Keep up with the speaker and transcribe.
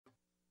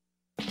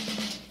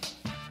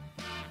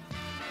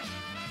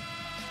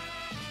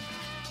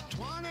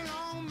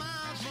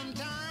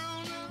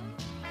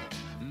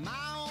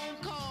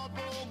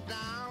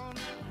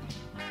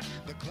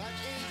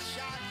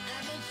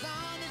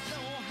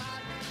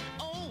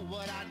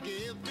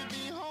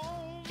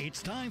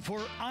It's time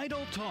for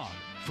Idle Talk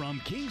from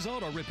King's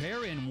Auto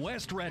Repair in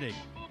West Reading.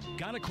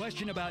 Got a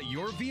question about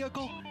your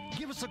vehicle?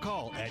 Give us a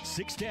call at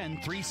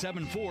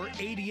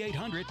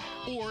 610-374-8800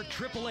 or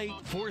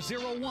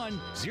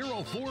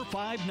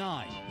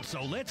 888-401-0459.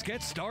 So let's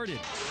get started.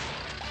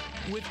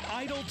 With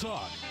Idle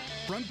Talk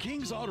from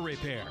King's Auto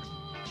Repair,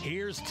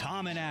 here's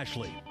Tom and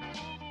Ashley.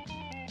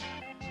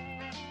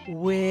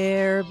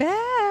 We're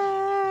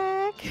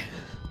back.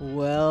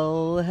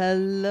 Well,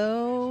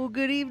 hello,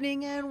 good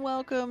evening, and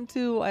welcome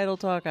to Idle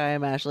Talk. I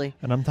am Ashley.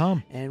 And I'm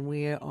Tom. And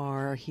we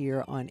are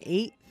here on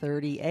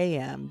 8:30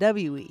 a.m.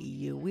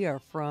 WEEU. We are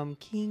from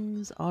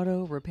King's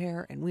Auto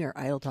Repair, and we are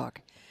Idle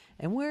Talk.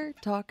 And we're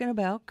talking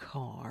about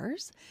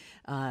cars.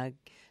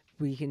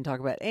 We can talk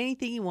about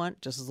anything you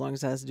want, just as long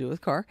as it has to do with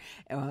car.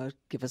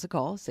 Give us a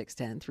call,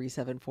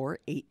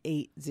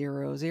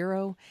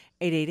 610-374-8800,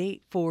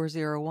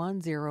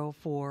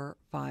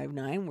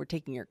 888-401-0459. We're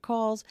taking your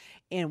calls,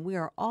 and we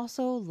are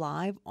also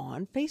live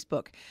on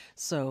Facebook.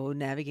 So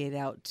navigate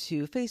out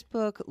to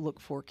Facebook,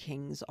 look for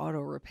King's Auto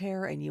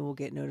Repair, and you will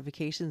get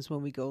notifications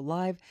when we go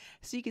live,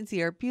 so you can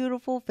see our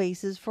beautiful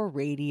faces for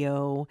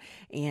radio.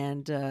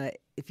 And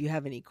if you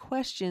have any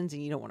questions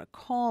and you don't want to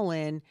call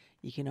in,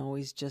 you can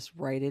always just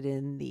write it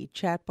in the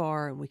chat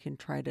bar, and we can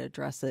try to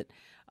address it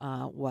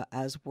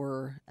as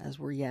we're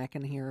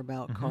yakking here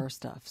about car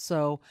stuff.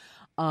 So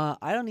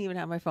I don't even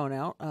have my phone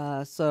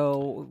out,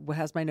 so it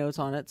has my notes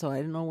on it. So I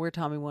didn't know where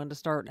Tommy wanted to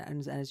start.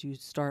 And as you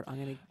start, I'm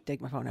going to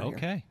take my phone out.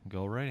 Okay,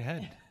 go right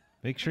ahead.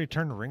 Make sure you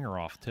turn the ringer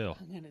off too.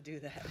 I'm going to do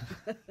that.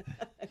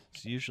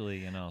 It's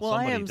usually, well,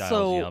 somebody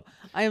dials you up.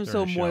 I am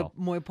so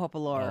muy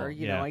popular.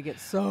 You know, I get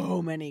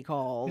so many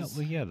calls.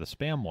 Yeah, the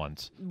spam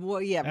ones.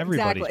 Well, yeah,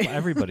 everybody's exactly.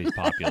 everybody's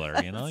popular.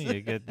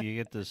 You get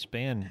the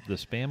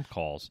spam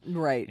calls.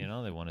 Right.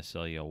 They want to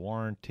sell you a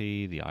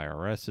warranty. The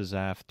IRS is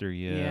after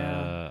you.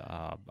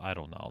 Yeah. I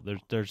don't know.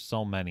 There's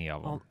so many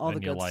of them. All the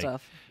good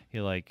stuff.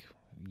 You're like,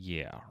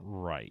 yeah,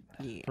 right.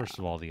 Yeah. First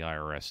of all, the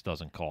IRS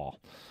doesn't call.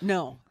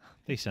 No.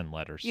 They send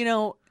letters.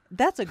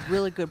 That's a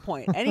really good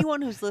point.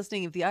 Anyone who's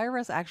listening, if the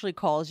IRS actually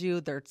calls you,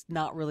 it's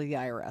not really the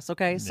IRS,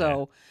 okay?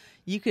 So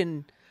you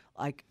can,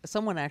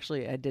 someone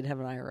actually, I did have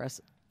an IRS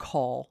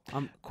call,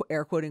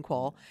 air quoting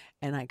call,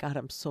 and I got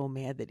him so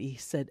mad that he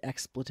said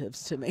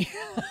expletives to me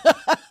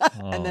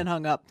and then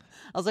hung up.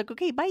 I was like,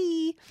 okay,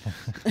 bye.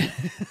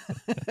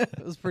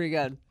 It was pretty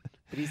good.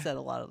 But he said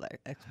a lot of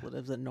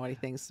expletives and naughty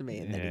things to me,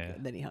 and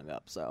then he hung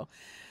up, So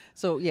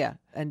yeah,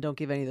 and don't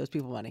give any of those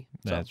people money.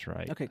 So, That's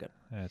right. Okay, good.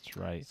 That's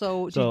right.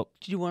 So do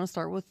you want to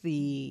start with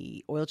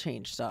the oil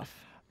change stuff?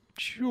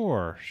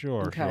 Sure.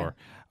 Okay.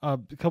 A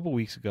couple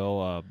weeks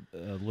ago, a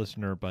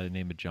listener by the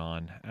name of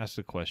John asked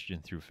a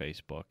question through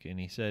Facebook, and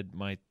he said,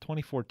 my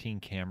 2014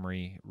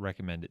 Camry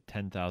recommended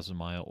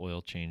 10,000-mile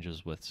oil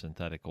changes with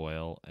synthetic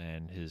oil,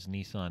 and his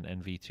Nissan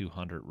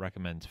NV200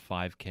 recommends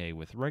 5K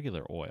with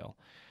regular oil.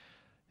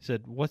 He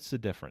said, what's the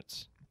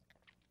difference?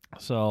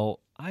 So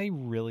I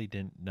really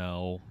didn't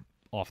know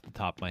off the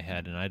top of my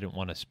head, and I didn't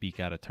want to speak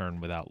out of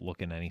turn without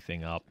looking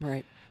anything up.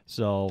 Right.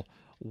 So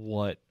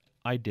what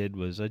I did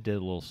was I did a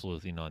little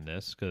sleuthing on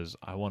this because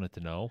I wanted to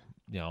know,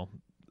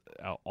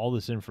 all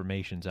this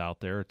information's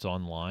out there. It's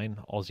online.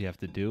 All you have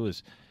to do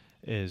is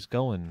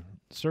go and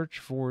search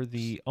for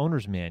the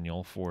owner's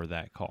manual for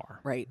that car.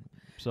 Right.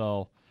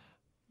 So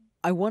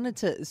I wanted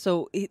to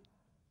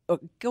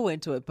go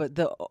into it, but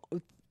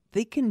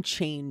they can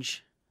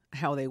change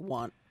how they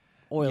want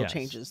oil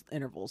changes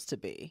intervals to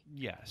be.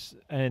 Yes,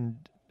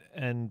 and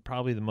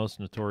probably the most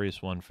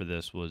notorious one for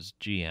this was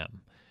GM.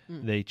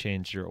 They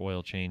changed their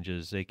oil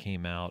changes. They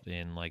came out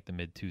in the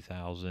mid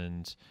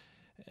 2000s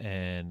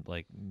and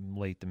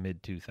late to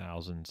mid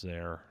 2000s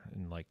there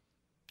in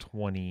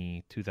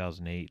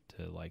 2008 to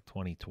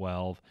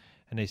 2012,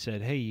 and they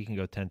said, hey, you can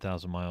go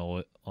 10,000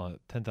 mile on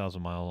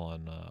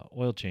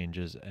oil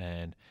changes,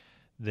 and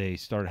they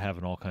started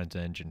having all kinds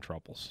of engine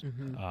troubles,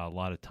 a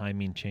lot of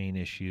timing chain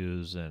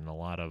issues, and a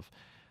lot of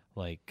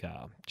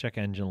check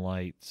engine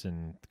lights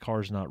and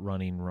cars not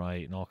running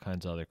right and all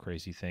kinds of other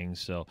crazy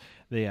things. So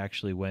they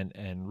actually went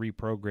and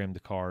reprogrammed the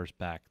cars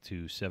back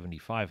to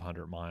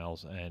 7,500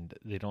 miles, and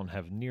they don't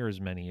have near as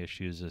many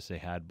issues as they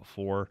had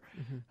before.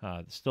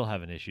 Still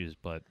having issues,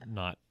 but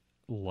not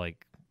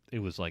like it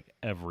was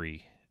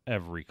every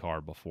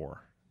car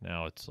before.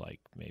 Now it's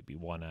maybe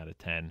 1 out of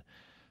 10.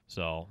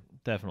 So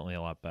definitely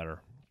a lot better.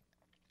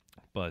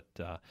 But,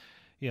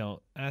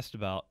 asked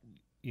about,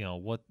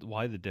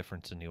 why the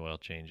difference in the oil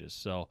changes.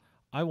 So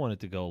I wanted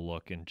to go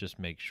look and just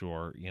make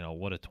sure,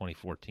 what a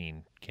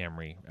 2014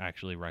 Camry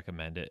actually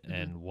recommended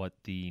and what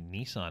the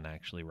Nissan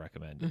actually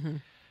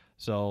recommended.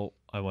 So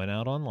I went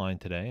out online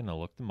today and I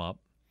looked them up,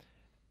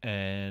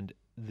 and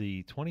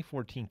the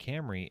 2014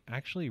 Camry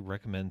actually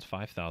recommends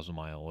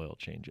 5,000-mile oil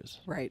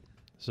changes. Right.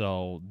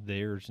 So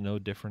there's no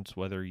difference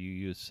whether you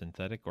use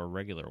synthetic or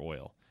regular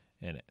oil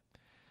in it.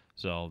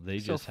 So they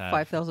just have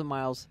 5,000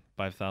 miles.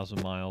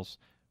 5,000 miles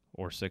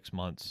or 6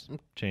 months,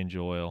 change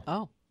oil.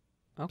 Oh,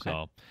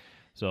 okay.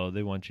 So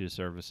they want you to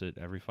service it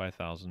every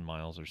 5,000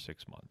 miles or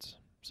 6 months.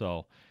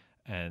 So,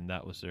 and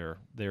that was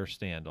their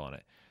stand on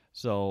it.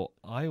 So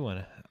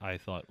I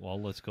thought,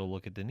 well, let's go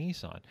look at the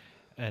Nissan.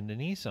 And the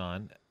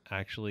Nissan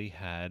actually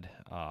had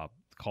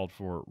called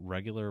for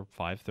regular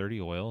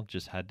 530 oil,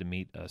 just had to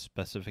meet a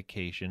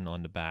specification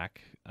on the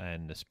back,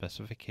 and the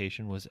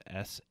specification was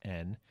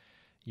SN.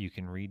 You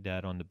can read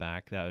that on the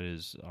back. That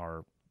is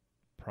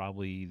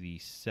probably the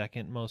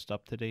second most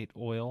up-to-date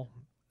oil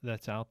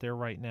that's out there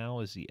right now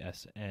is the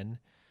SN.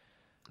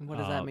 What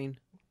does that mean?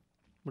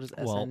 What does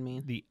SN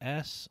mean? The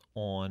S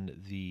on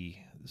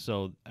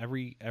so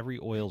every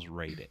oil's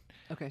rated.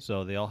 Okay.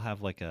 So they all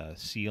have like a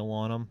seal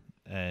on them,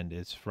 and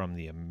it's from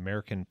the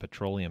American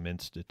Petroleum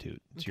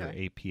Institute. It's your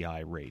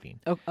API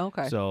rating. Oh,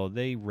 okay. So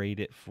they rate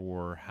it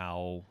for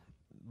how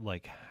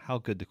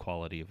good the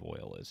quality of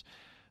oil is.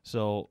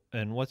 So,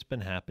 and what's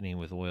been happening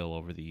with oil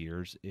over the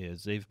years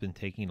is they've been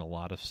taking a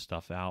lot of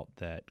stuff out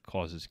that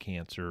causes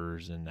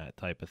cancers and that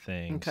type of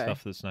thing,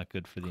 stuff that's not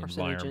good for the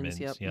environment.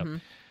 Yep. Mm-hmm.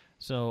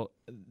 So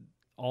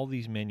all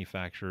these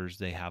manufacturers,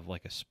 they have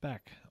like a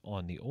spec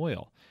on the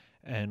oil.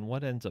 And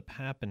what ends up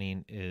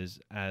happening is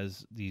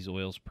as these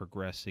oils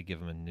progress, they give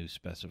them a new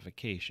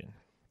specification.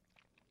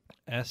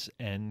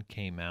 SN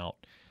came out,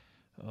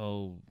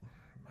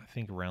 I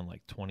think around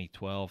like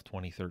 2012,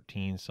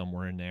 2013,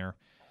 somewhere in there.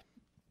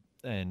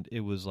 And it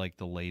was like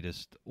the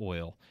latest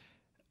oil.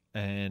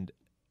 And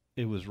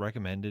it was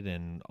recommended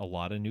in a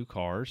lot of newer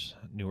cars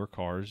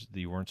that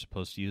you weren't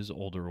supposed to use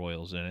older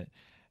oils in it.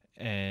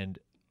 And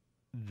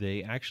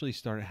they actually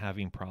started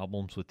having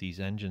problems with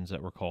these engines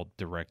that were called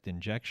direct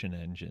injection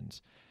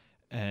engines.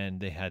 And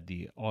they had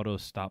the auto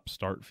stop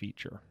start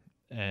feature.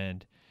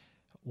 And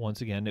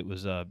once again, it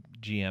was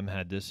GM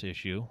had this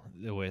issue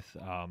with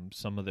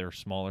some of their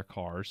smaller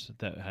cars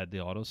that had the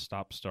auto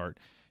stop start.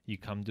 You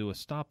come to a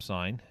stop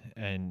sign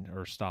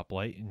or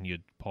stoplight, and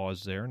you'd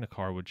pause there, and the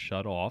car would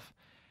shut off.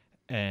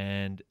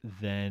 And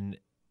then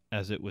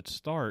as it would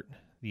start,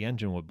 the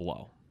engine would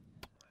blow.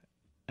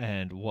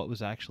 And what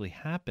was actually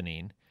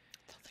happening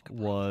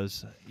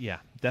was,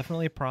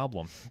 definitely a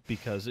problem,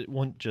 because it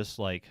wasn't just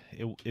like,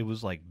 it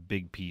was like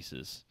big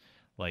pieces,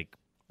 like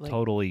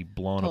totally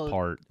blown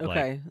apart.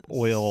 Okay. Like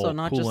oil, so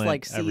not coolant, just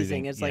like seizing,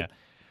 everything. it's like.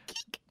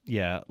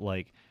 Yeah,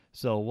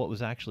 so what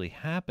was actually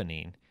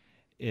happening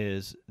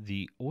is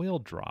the oil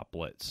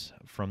droplets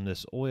from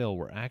this oil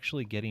were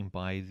actually getting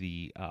by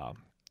the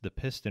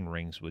piston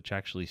rings, which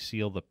actually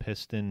seal the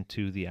piston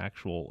to the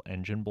actual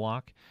engine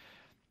block.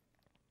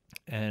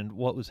 And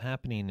what was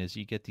happening is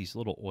you get these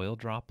little oil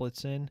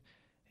droplets in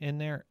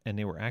there, and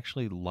they were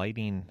actually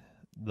lighting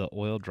the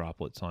oil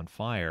droplets on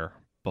fire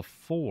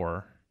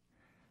before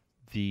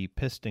the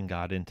piston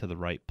got into the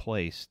right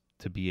place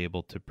to be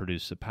able to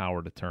produce the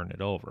power to turn it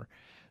over.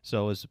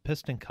 So as the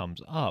piston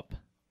comes up,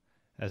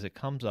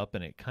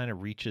 and it kind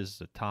of reaches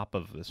the top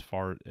of as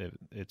far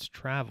its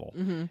travel,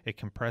 it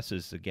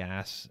compresses the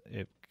gas,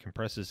 it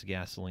compresses the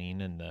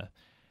gasoline and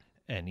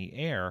the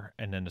air,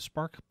 and then the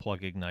spark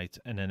plug ignites,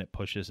 and then it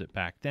pushes it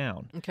back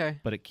down. Okay.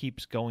 But it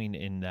keeps going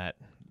in that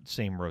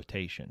same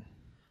rotation.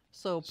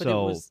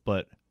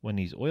 But when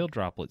these oil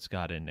droplets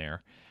got in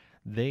there,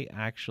 they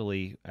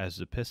actually, as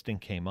the piston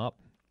came up,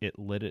 it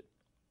would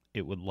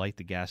light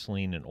the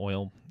gasoline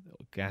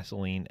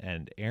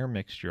and air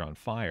mixture on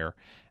fire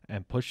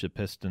and push the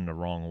piston the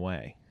wrong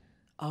way.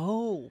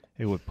 Oh.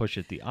 It would push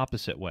it the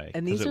opposite way,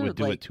 and because these it are would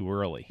do like it too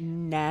early.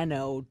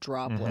 Nano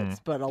droplets,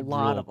 but a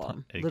lot of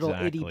them. Little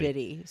itty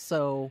bitty.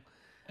 So.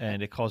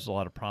 And it caused a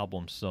lot of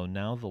problems. So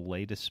now the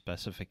latest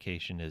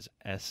specification is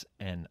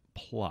SN+.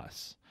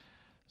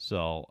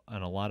 So,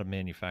 and a lot of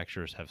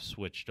manufacturers have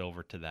switched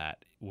over to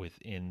that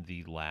within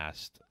the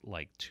last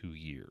 2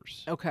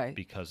 years. Okay.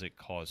 Because it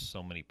caused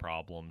so many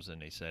problems,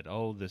 and they said,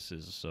 oh, this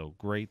is so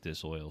great,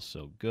 this oil's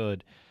so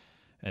good.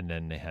 And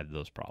then they had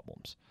those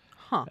problems.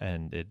 Huh.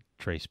 And it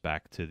traced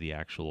back to the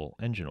actual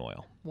engine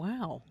oil.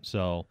 Wow.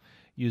 So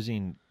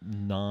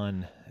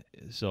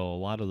so a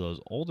lot of those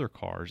older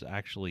cars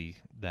actually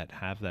that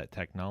have that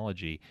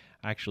technology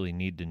actually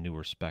need the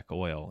newer spec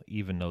oil,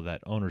 even though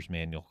that owner's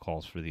manual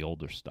calls for the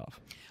older stuff.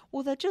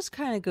 Well, that just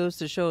kind of goes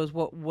to show is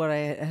what I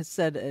had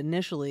said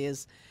initially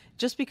is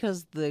just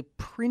because the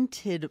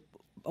printed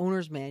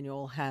owner's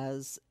manual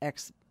has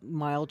X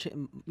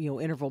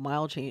interval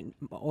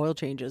oil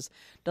changes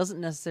doesn't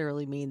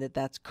necessarily mean that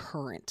that's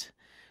current.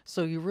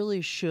 So you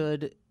really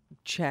should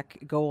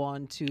go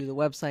on to the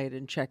website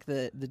and check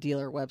the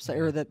dealer website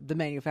or the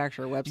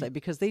manufacturer website,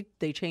 because they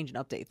change and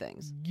update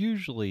things.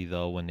 Usually,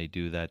 though, when they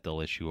do that,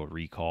 they'll issue a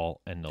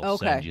recall and they'll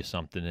send you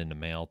something in the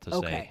mail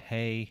to say,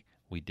 hey,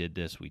 we did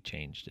this, we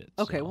changed it.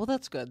 Okay, so. Well,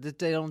 that's good.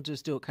 They don't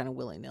just do it kind of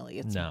willy-nilly.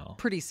 It's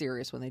pretty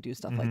serious when they do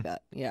stuff like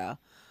that. Yeah.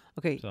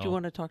 Okay, do you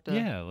want to talk to...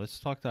 Yeah, let's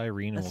talk to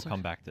Irene and we'll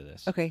come back to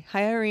this. Okay,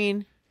 hi,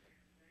 Irene.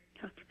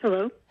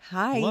 Hello.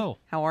 Hi. Hello.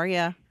 How are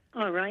you?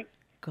 All right.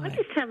 Go ahead.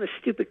 I just have a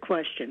stupid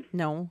question.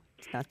 No,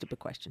 it's not a stupid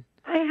question.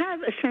 I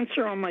have a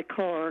sensor on my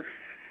car.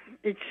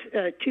 It's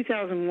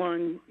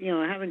 2001.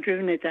 I haven't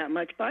driven it that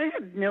much, but I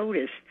have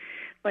noticed,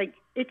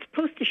 it's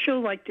supposed to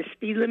show, the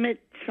speed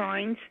limit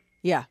signs.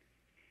 Yeah.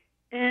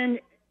 And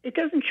it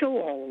doesn't show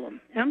all of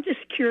them. And I'm just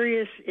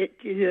curious, do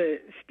the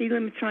speed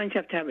limit signs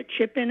have to have a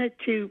chip in it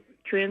to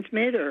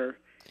transmit, or,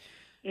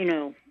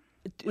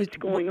 what's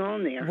going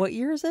on there? What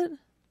year is it?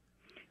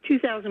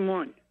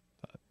 2001.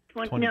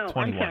 2021.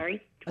 I'm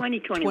sorry.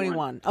 2021.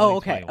 21. Oh,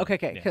 okay. 2021,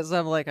 Okay. Because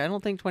I'm like, I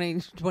don't think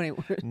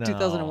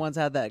 2001's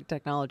had that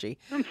technology.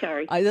 I'm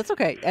sorry. That's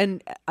okay.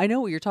 And I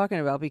know what you're talking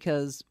about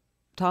because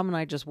Tom and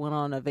I just went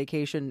on a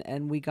vacation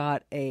and we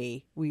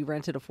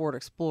rented a Ford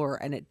Explorer,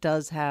 and it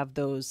does have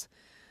those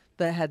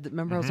that had,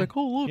 remember I was like,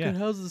 oh, look, Yeah. it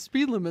has the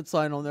speed limit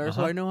sign on there,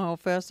 so I know how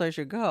fast I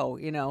should go,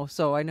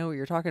 so I know what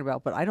you're talking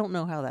about, but I don't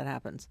know how that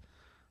happens.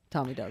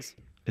 Tommy does.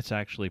 It's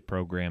actually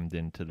programmed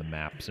into the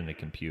maps in the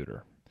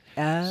computer.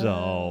 Oh.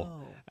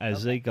 So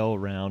as they go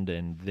around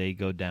and they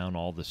go down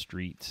all the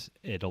streets,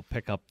 it'll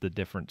pick up the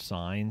different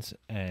signs,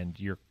 and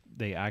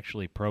they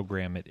actually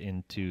program it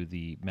into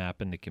the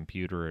map in the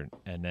computer,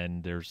 and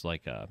then there's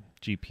like a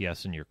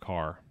GPS in your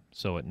car,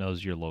 so it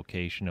knows your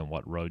location and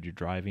what road you're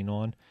driving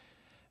on,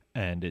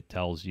 and it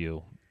tells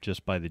you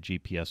just by the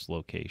GPS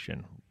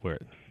location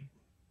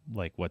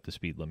what the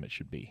speed limit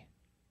should be.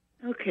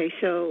 Okay,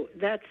 so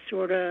that's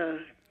sort of...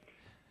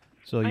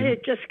 So I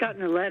had just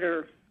gotten a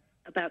letter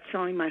about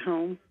selling my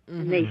home,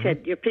 and they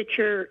said, your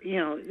picture,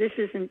 this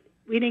isn't...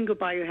 We didn't go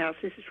buy your house.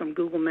 This is from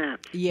Google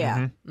Maps.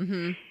 Yeah.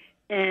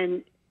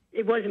 And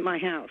it wasn't my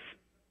house.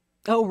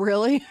 Oh,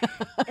 really?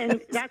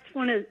 And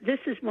this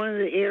is one of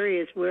the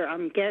areas where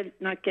I'm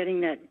not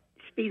getting that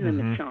speed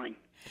limit sign.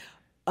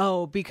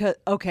 Oh, because,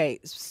 okay,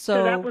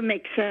 So that would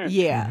make sense.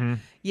 Yeah.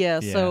 Yeah.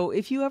 So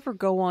if you ever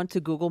go on to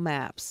Google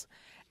Maps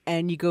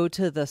and you go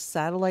to the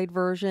satellite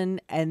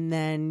version and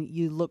then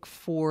you look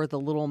for the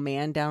little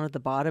man down at the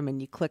bottom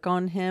and you click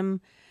on him,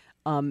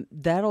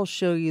 that'll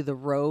show you the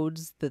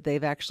roads that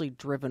they've actually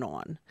driven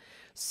on.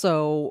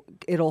 So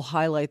it'll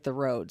highlight the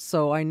roads.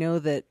 So I know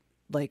that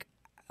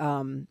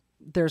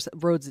there's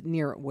roads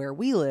near where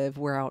we live.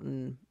 We're out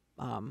in,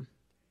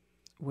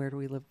 where do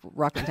we live?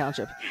 Rockland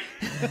Township.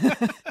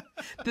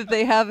 That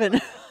they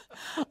haven't.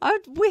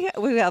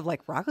 We have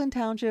like Rockland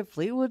Township,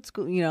 Fleetwood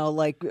School,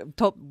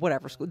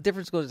 whatever school,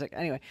 different schools.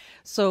 Anyway,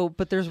 so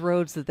but there's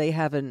roads that they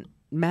haven't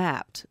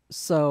mapped.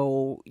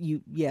 So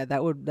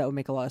that would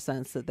make a lot of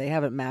sense that they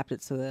haven't mapped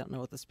it, so they don't know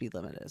what the speed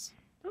limit is.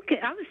 Okay,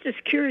 I was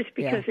just curious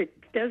because it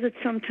does it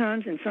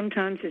sometimes, and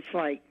sometimes it's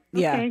like,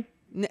 okay.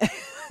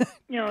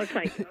 It's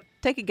like...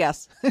 Take a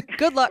guess.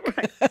 Good luck.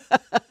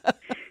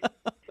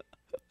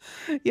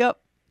 Yep.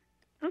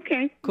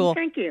 Okay. Cool. Well,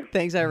 thank you.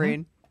 Thanks,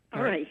 Irene.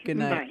 All right. Good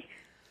night. Bye.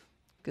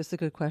 That's a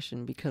good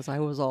question because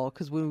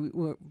because when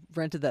we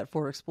rented that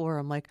Ford Explorer,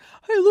 I'm like,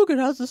 hey, look, it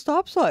has the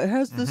stop sign. It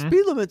has the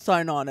speed limit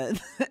sign on it.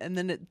 And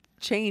then it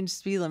changed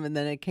speed limit, and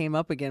then it came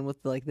up again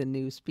with the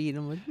new speed.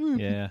 I'm like,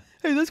 yeah.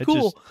 Hey, that's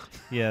cool.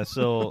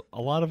 So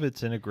a lot of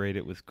it's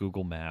integrated with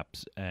Google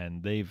Maps,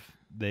 and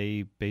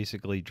they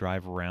basically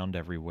drive around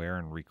everywhere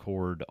and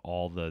record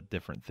all the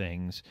different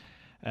things.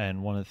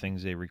 And one of the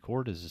things they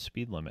record is the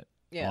speed limit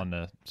on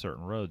a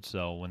certain road.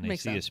 So when they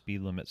see a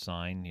speed limit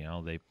sign,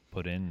 they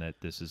put in that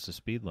this is the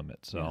speed limit.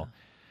 So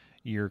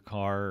your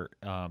car,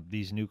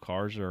 these new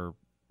cars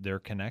they're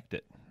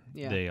connected.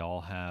 Yeah. They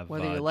all have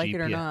whether you like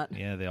it or not.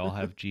 Yeah, they all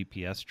have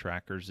GPS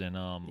trackers in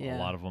them. Yeah. A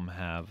lot of them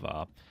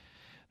have.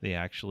 They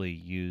actually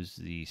use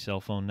the cell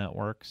phone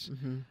networks,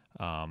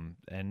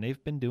 and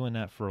they've been doing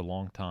that for a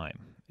long time.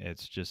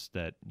 It's just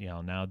that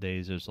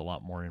nowadays there's a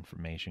lot more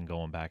information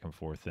going back and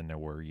forth than there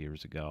were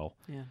years ago.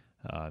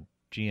 Yeah.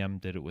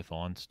 GM did it with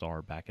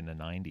OnStar back in the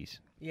 90s.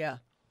 Yeah.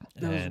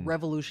 It was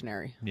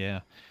revolutionary. Yeah.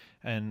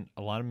 And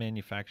a lot of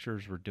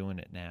manufacturers were doing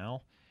it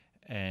now.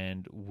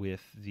 And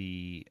with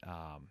the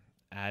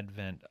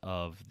advent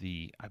of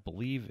I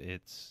believe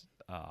it's,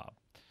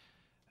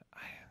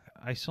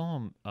 I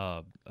saw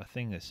a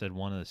thing that said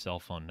one of the cell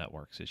phone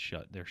networks is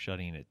shut. They're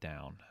shutting it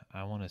down.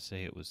 I want to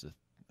say it was the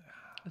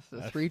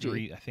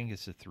 3G. I think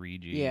it's the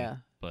 3G. Yeah.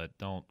 But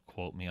don't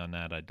quote me on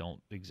that. I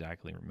don't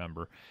exactly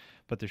remember.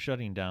 But they're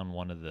shutting down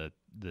one of the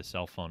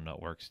cell phone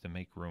networks to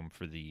make room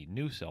for the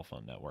new cell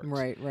phone networks.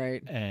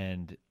 Right.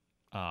 And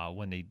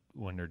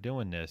when they're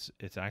doing this,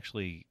 it's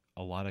actually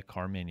a lot of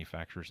car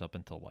manufacturers up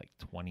until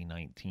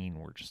 2019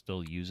 were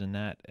still using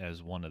that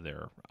as one of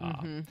their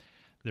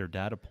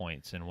data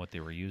points and what they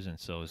were using.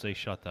 So as they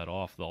shut that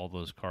off, all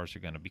those cars are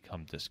going to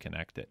become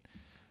disconnected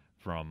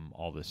from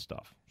all this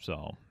stuff. So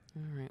all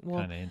right. Well,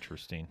 kind of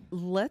interesting.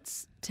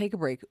 Let's take a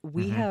break.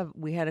 We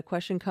had a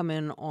question come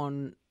in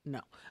on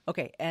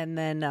okay, and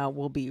then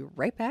we'll be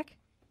right back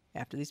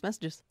after these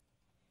messages.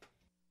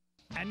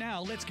 And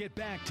now let's get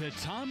back to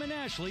Tom and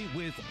Ashley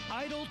with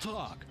Idle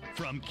Talk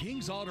from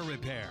King's Auto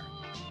Repair.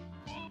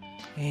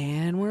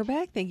 And we're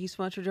back. Thank you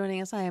so much for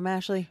joining us. I am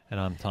Ashley. And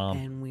I'm Tom.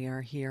 And we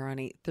are here on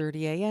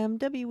 8:30 a.m.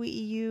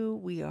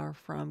 WEEU. We are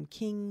from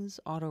King's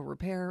Auto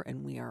Repair,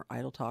 and we are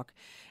Idle Talk.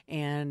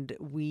 And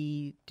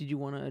did you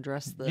want to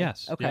address the...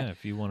 Yes. Okay. Yeah,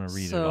 if you want to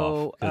read it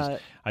off. 'Cause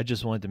I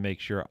just wanted to make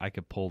sure I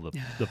could pull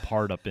the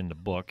part up in the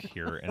book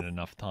here in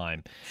enough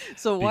time.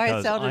 So why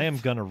it sounded... I am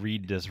going to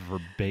read this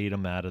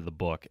verbatim out of the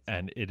book,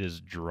 and it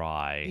is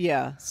dry.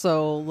 Yeah.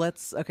 So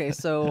let's... Okay.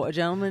 So a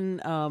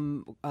gentleman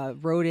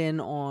wrote in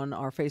on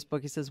our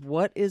Facebook. He says,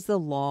 what is the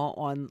law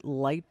on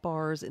light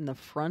bars in the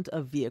front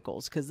of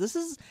vehicles? Because this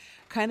is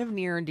kind of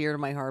near and dear to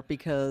my heart,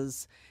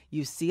 because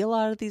you see a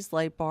lot of these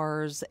light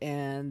bars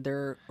and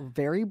they're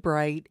very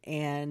bright,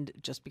 and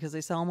just because they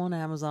sell them on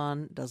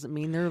Amazon doesn't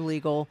mean they're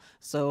legal.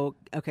 So,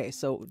 okay,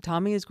 so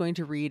Tommy is going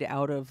to read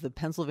out of the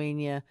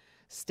Pennsylvania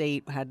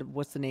state.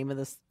 What's the name of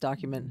this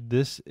document?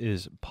 This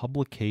is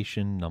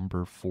publication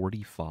number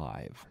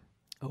 45.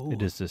 Oh,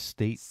 it is the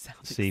State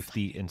sounds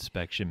Safety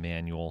Inspection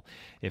Manual.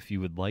 If you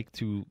would like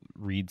to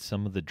read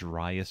some of the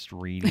driest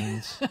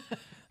readings,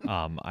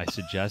 I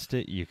suggest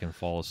it. You can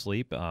fall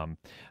asleep.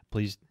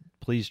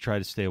 Please try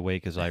to stay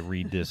awake as I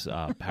read this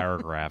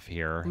paragraph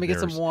here. Let me get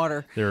some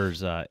water.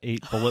 There's 8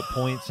 bullet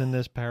points in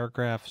this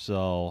paragraph,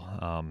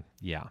 so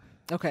yeah.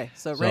 Okay,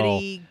 so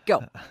ready,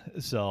 go.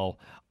 So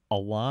a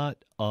lot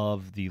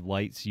of the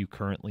lights you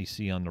currently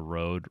see on the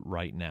road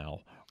right now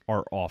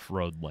are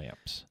off-road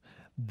lamps.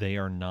 They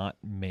are not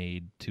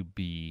made to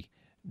be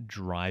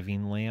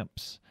driving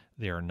lamps.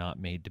 They are not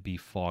made to be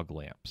fog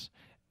lamps.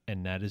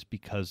 And that is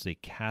because they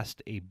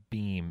cast a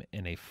beam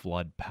in a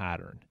flood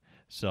pattern.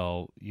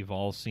 So you've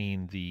all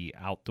seen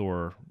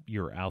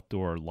your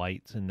outdoor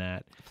lights and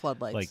that.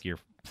 Floodlights. Like your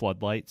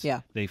floodlights.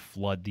 Yeah. They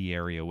flood the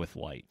area with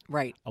light.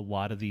 Right. A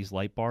lot of these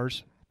light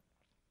bars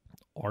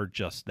are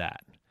just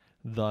that.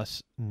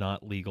 Thus,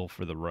 not legal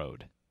for the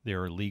road. They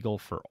are legal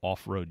for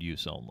off-road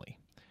use only.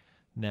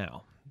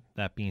 Now,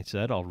 that being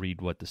said, I'll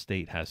read what the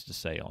state has to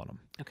say on them.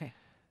 Okay. It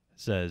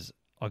says,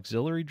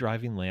 auxiliary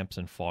driving lamps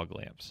and fog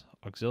lamps.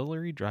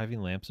 Auxiliary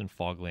driving lamps and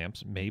fog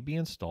lamps may be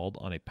installed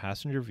on a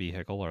passenger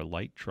vehicle or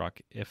light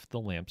truck if the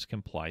lamps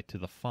comply to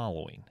the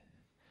following.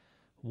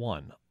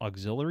 1.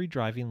 Auxiliary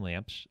driving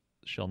lamps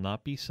shall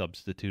not be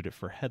substituted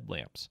for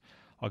headlamps.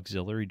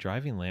 Auxiliary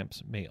driving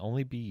lamps may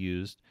only be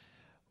used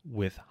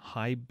with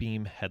high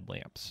beam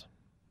headlamps.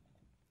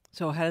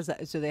 So how does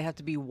that? So they have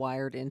to be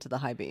wired into the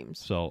high beams.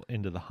 So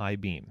into the high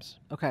beams.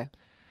 Okay.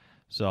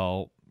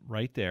 So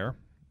right there,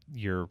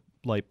 your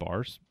light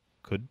bars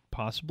could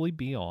possibly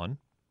be on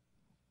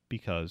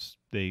because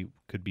they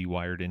could be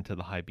wired into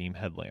the high beam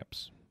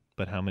headlamps.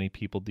 But how many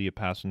people do you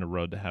pass on the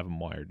road to have them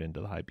wired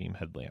into the high beam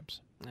headlamps?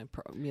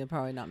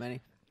 Probably not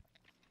many.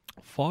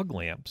 Fog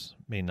lamps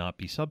may not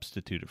be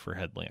substituted for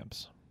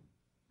headlamps.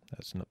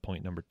 That's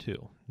point number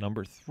 2.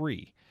 Number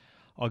 3,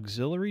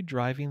 auxiliary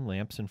driving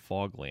lamps and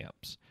fog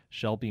lamps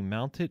shall be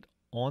mounted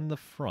on the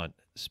front,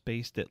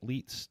 spaced at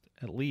least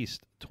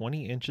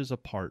 20 inches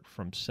apart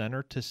from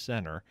center to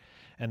center,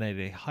 and at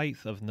a height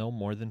of no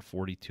more than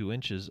 42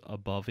 inches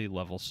above a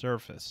level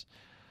surface,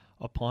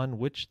 upon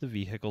which the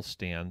vehicle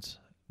stands,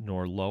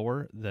 nor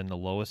lower than the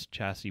lowest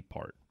chassis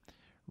part.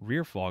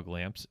 Rear fog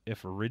lamps,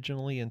 if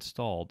originally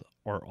installed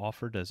or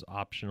offered as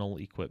optional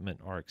equipment,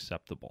 are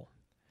acceptable.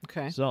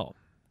 Okay. So,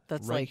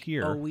 that's right like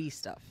here, OE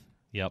stuff.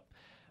 Yep.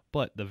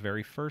 But the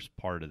very first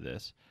part of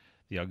this,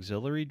 the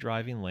auxiliary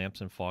driving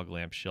lamps and fog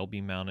lamps shall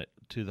be mounted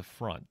to the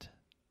front.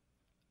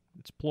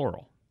 It's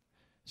plural.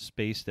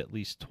 Spaced at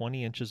least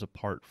 20 inches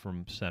apart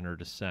from center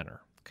to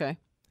center. Okay.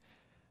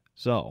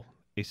 So,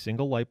 a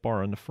single light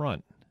bar on the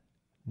front,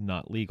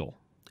 not legal.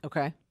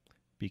 Okay.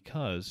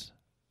 Because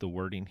the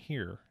wording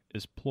here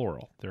is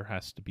plural. There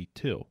has to be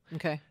 2.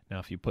 Okay. Now,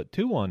 if you put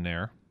 2 on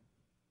there,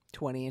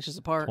 20 inches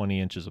apart. 20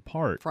 inches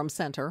apart. From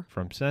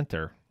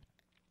center.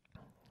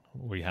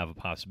 We have a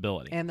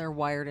possibility. And they're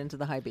wired into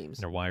the high beams.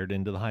 They're wired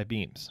into the high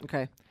beams.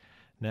 Okay.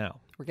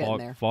 Now, we're getting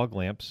there. Fog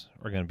lamps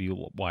are going to be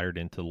wired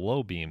into the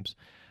low beams,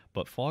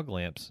 but fog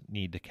lamps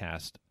need to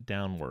cast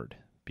downward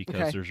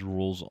because there's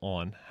rules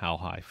on how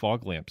high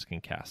fog lamps can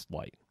cast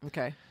light.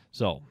 Okay.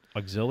 So,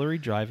 auxiliary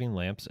driving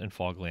lamps and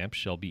fog lamps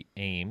shall be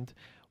aimed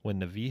when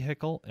the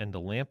vehicle and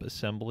the lamp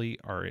assembly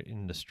are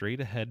in the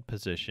straight ahead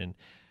position,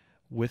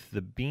 with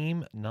the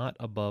beam not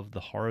above the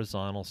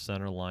horizontal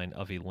center line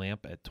of a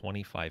lamp at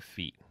 25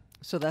 feet.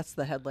 So that's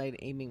the headlight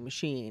aiming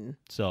machine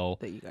that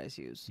you guys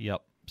use.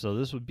 Yep. So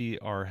this would be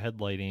our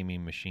headlight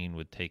aiming machine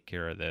would take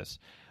care of this.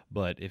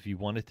 But if you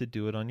wanted to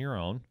do it on your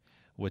own,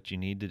 what you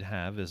need to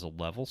have is a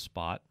level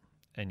spot,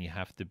 and you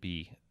have to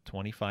be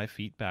 25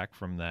 feet back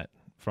from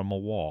a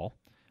wall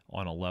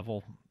on a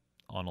level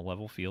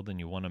field, and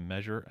you want to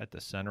measure at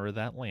the center of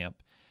that lamp.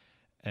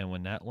 And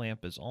when that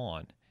lamp is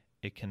on,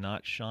 it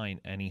cannot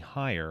shine any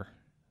higher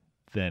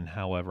than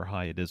however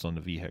high it is on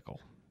the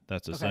vehicle.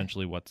 That's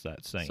essentially what's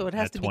that saying. So it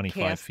has at to 25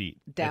 be cast feet.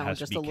 down it has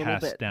just to be a little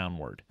cast bit.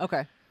 Downward.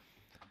 Okay.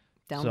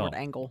 Downward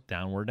angle.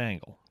 Downward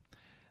angle.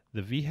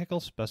 The vehicle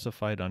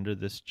specified under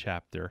this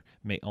chapter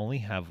may only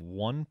have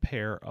one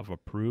pair of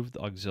approved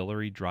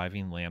auxiliary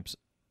driving lamps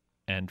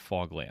and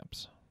fog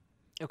lamps.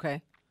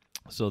 Okay.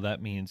 So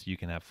that means you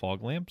can have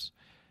fog lamps,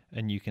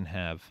 and you can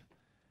have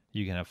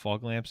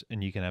fog lamps,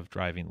 and you can have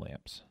driving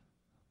lamps,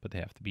 but they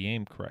have to be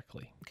aimed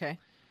correctly. Okay.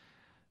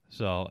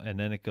 So, and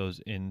then it goes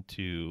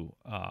into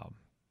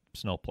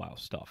snowplow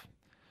stuff.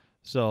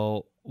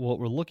 So what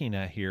we're looking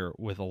at here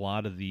with a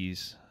lot of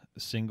these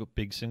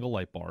big single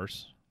light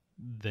bars,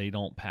 they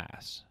don't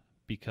pass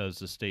because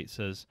the state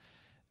says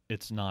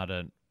it's not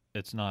an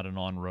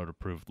on-road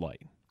approved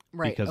light.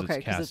 Right. Because okay.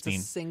 it's casting.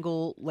 It's a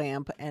single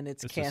lamp and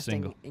it's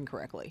casting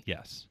incorrectly.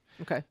 Yes.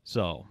 Okay.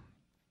 So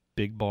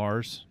big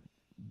bars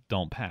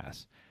don't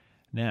pass.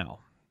 Now,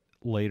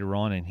 later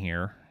on in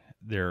here,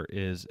 there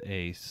is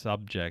a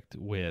subject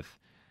with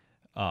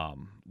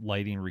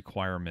lighting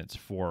requirements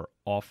for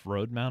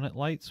off-road mounted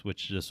lights,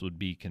 which this would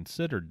be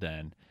considered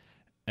then,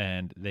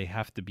 and they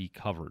have to be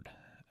covered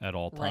at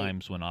all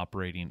times when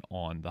operating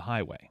on the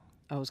highway.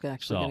 I was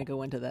actually going to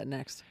go into that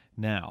next.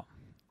 Now,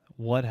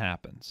 what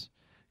happens?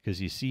 Because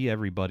you see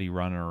everybody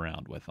running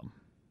around with them,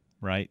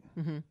 right?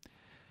 Mm-hmm.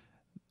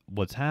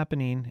 What's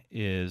happening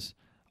is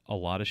a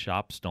lot of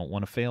shops don't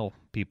want to fail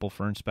people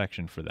for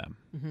inspection for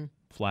them,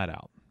 flat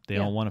out. They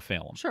don't want to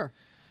fail them. Sure.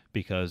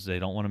 Because they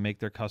don't want to make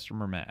their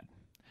customer mad.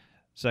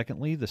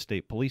 Secondly, the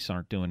state police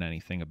aren't doing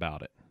anything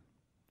about it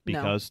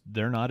because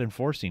they're not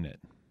enforcing it.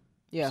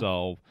 Yeah.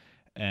 So,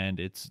 and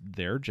it's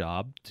their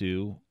job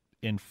to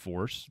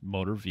enforce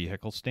motor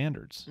vehicle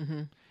standards.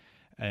 Mm-hmm.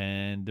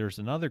 And there's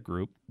another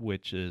group,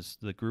 which is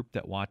the group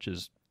that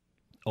watches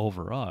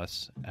over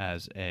us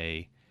as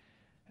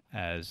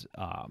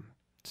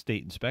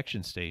state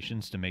inspection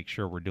stations to make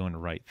sure we're doing the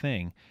right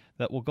thing,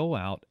 that will go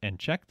out and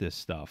check this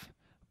stuff.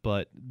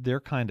 But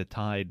they're kind of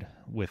tied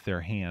with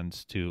their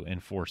hands to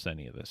enforce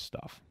any of this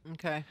stuff.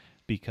 Okay.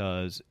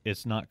 Because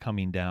it's not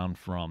coming down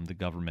from the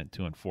government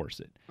to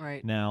enforce it.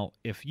 Right. Now,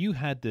 if you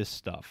had this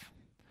stuff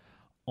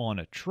on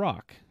a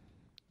truck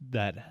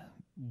that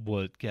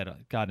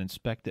got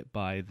inspected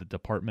by the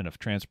Department of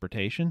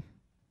Transportation,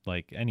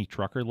 like any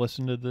trucker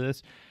listening to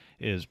this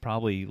is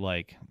probably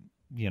like,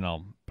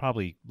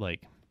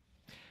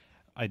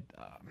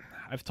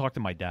 I've talked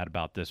to my dad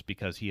about this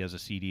because he has a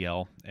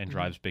CDL and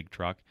drives big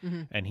truck,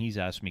 and he's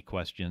asked me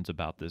questions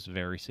about this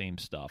very same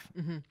stuff.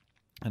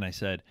 And I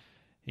said,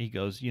 he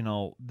goes,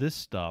 this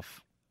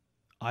stuff,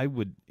 I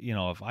would,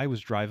 if I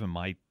was driving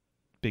my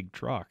big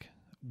truck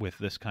with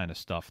this kind of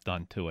stuff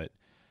done to it,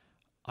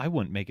 I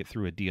wouldn't make it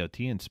through a DOT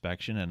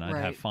inspection, and I'd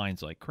have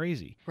fines like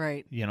crazy.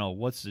 Right.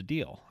 What's the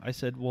deal? I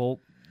said, well,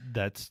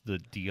 that's the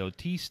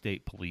DOT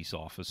state police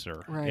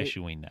officer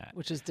issuing that.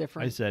 Which is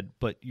different. I said,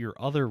 but your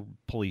other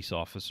police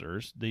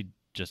officers, they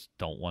just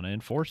don't want to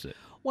enforce it.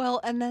 Well,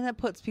 and then that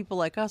puts people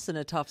like us in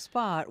a tough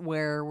spot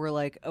where we're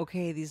like,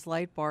 okay, these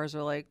light bars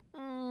are like,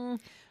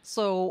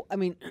 So, I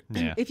mean,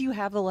 if you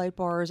have the light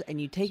bars and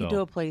you take it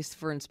to a place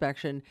for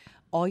inspection,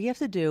 all you have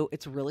to do,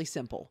 it's really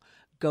simple.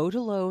 Go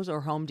to Lowe's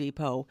or Home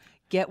Depot,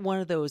 get one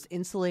of those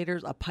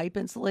insulators, a pipe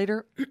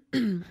insulator,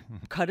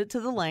 cut it to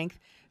the length,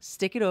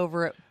 stick it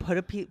over it,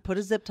 put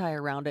a zip tie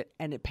around it,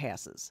 and it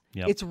passes.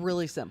 Yep. It's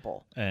really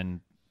simple.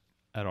 And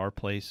at our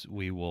place,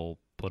 we will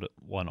put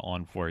one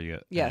on for you.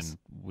 Yes. And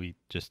we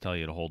just tell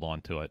you to hold on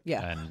to it.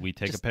 Yeah. And we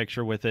take a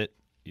picture with it.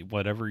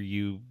 Whatever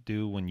you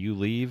do when you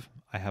leave,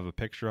 I have a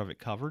picture of it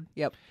covered.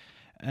 Yep.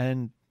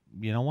 And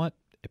you know what?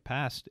 It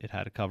passed. It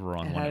had a cover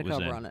on when it was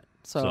in. It had a cover on it.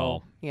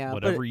 So yeah,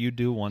 whatever you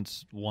do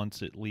once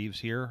it leaves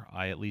here,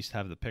 I at least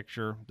have the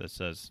picture that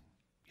says,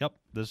 yep,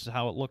 this is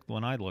how it looked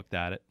when I looked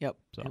at it. Yep.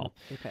 So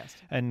it passed.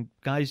 And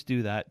guys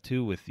do that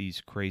too with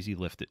these crazy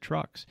lifted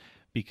trucks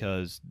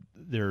because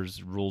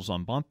there's rules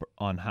on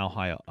how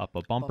high up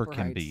a bumper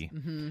can heights. be.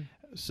 Mm-hmm.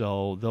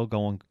 So they'll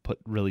go and put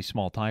really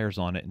small tires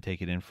on it and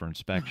take it in for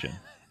inspection.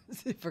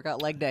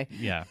 Forgot leg day.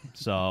 Yeah.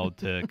 So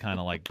to kind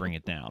of like bring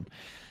it down.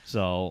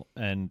 So,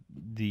 and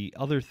the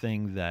other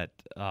thing that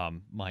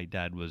my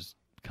dad was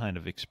kind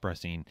of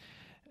expressing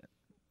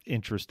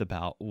interest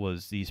about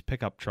was these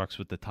pickup trucks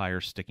with the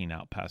tires sticking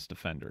out past the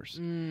fenders.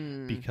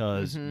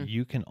 Because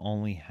you can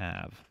only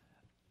have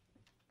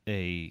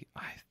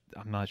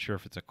I'm not sure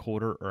if it's a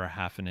quarter or a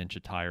half an inch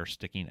of tire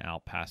sticking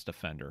out past a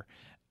fender.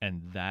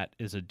 And that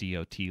is a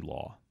DOT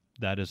law.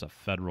 That is a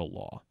federal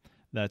law.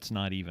 That's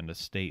not even a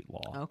state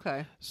law.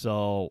 Okay.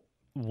 So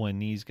when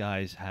these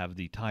guys have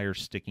the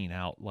tires sticking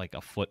out like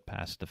a foot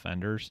past the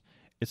fenders,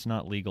 it's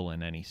not legal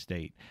in any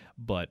state.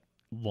 But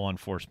law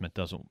enforcement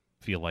doesn't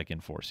feel like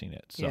enforcing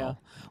it. So. Yeah.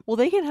 Well,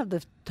 they can have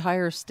the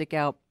tires stick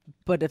out,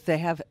 but if they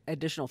have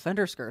additional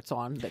fender skirts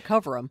on that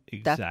cover them,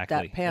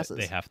 exactly. that passes.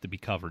 They have to be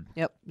covered.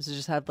 Yep. So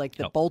just have like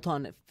the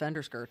bolt-on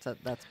fender skirts.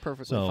 That's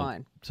perfectly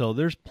fine. So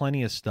there's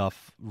plenty of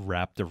stuff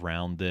wrapped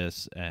around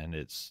this, and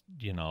it's,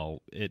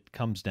 it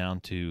comes down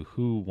to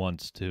who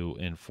wants to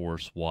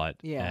enforce what.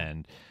 Yeah.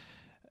 And,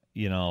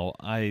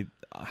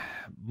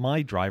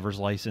 my driver's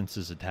license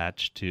is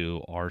attached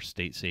to our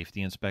state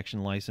safety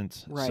inspection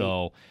license. Right.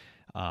 So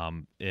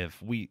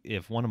if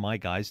one of my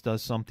guys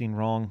does something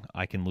wrong,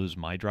 I can lose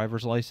my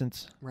driver's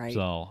license. Right.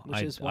 So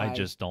I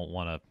just don't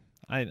want to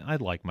I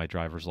like my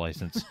driver's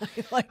license.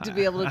 I'd like to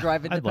be able to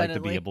drive I'd independently. like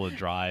to be able to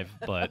drive,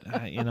 but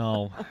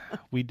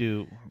we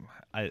do.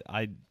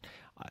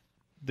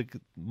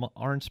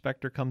 Our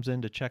inspector comes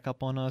in to check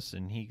up on us,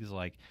 and he's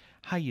like,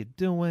 "How you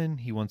doing?"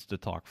 He wants to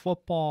talk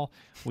football.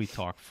 We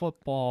talk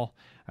football.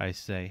 I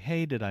say,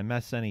 "Hey, did I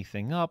mess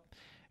anything up?"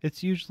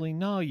 It's usually,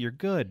 "No, you're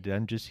good.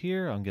 I'm just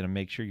here. I'm going to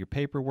make sure your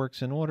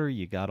paperwork's in order.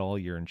 You got all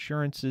your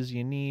insurances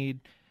you need.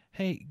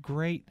 Hey,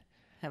 great.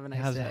 Have a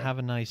nice day. Have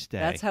a nice day."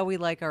 That's how we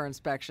like our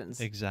inspections.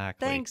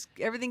 Exactly. Thanks.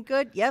 Everything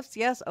good?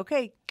 Yes.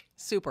 Okay.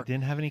 Super.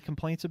 Didn't have any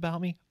complaints about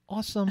me?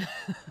 Awesome.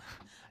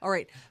 All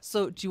right.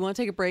 So do you want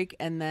to take a break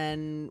and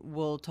then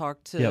we'll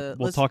talk to... Yeah,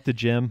 we'll talk to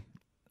Jim,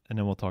 and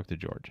then we'll talk to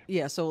George.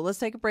 Yeah, so let's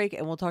take a break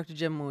and we'll talk to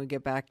Jim when we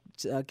get back.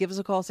 Give us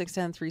a call,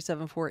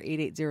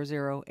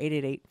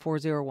 610-374-8800,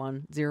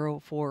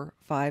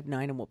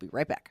 888-401-0459, and we'll be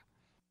right back.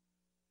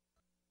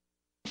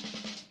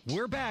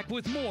 We're back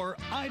with more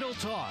Idle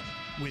Talk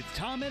with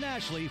Tom and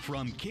Ashley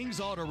from King's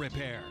Auto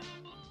Repair.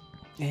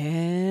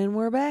 And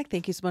we're back.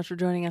 Thank you so much for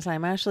joining us.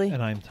 I'm Ashley.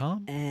 And I'm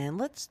Tom. And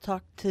let's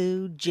talk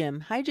to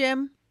Jim. Hi,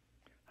 Jim.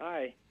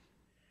 Hi.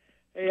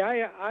 Hey,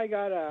 I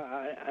got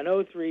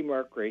an 03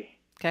 Mercury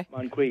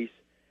Monquise,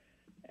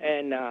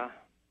 and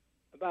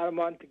about a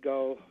month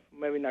ago,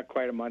 maybe not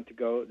quite a month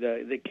ago,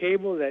 the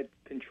cable that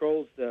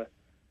controls the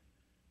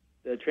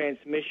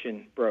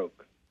transmission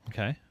broke.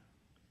 Okay.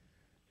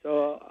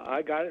 So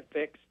I got it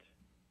fixed,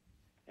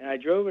 and I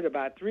drove it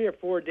about 3 or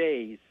 4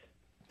 days,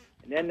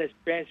 and then the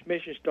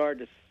transmission started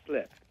to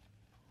slip.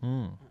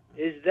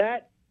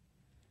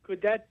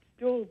 Could that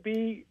still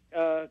be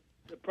the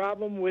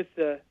problem with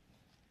the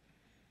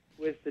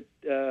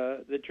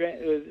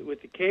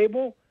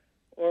cable,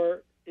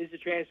 or is the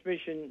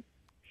transmission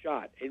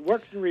shot? It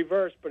works in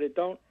reverse, but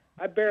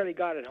I barely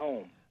got it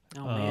home.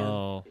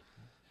 Oh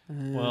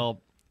man. Well,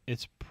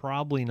 it's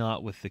probably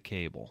not with the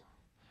cable,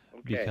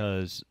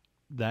 because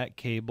that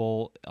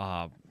cable,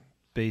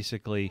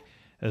 basically,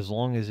 as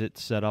long as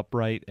it's set up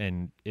right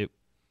and it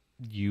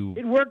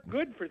worked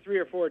good for 3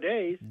 or 4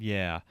 days.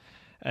 Yeah,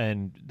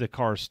 and the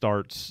car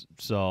starts,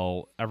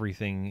 so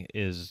everything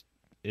is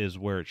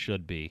where it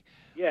should be.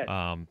 Yes.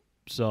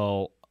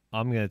 So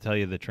I'm going to tell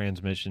you the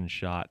transmission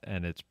shot,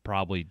 and it's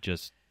probably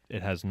just,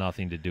 it has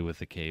nothing to do with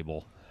the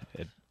cable.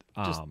 It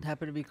just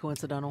happened to be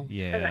coincidental.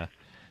 Yeah.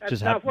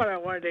 That's not what I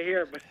wanted to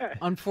hear, but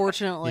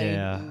unfortunately.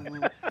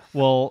 Yeah.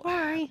 Well,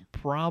 Sorry.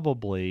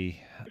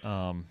 Probably.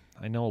 I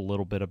know a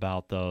little bit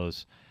about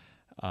those.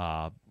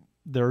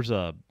 There's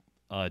a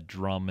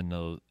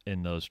drum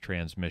in those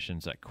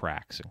transmissions that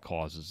cracks and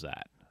causes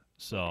that.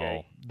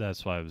 So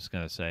that's why I was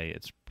going to say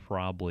it's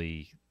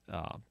probably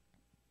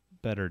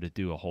better to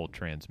do a whole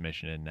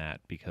transmission in that,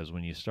 because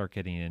when you start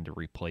getting into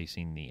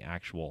replacing the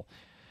actual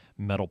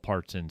metal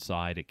parts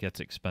inside, it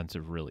gets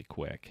expensive really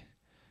quick.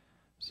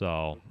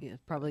 So yeah,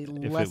 probably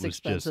less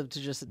expensive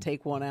to just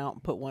take one out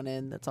and put one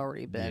in that's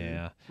already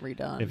been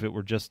redone. If it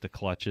were just the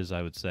clutches,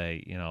 I would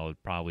say,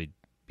 it'd probably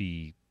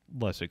be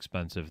less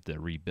expensive to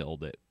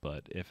rebuild it.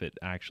 But if it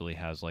actually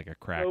has like a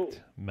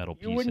cracked metal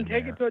piece in there, you wouldn't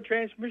take it to a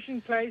transmission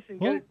place and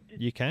get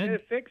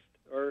it fixed,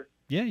 or?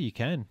 Yeah, you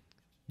can.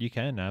 You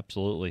can,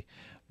 absolutely.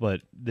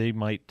 But they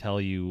might tell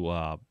you,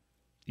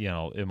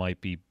 it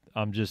might be.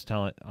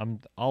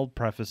 I'll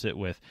preface it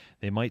with,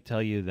 they might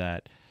tell you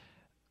that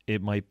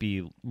it might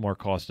be more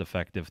cost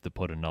effective to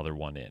put another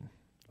one in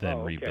than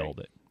rebuild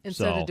it.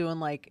 Instead of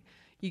doing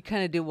you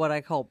kind of do what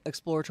I call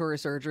exploratory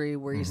surgery,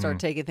 where you start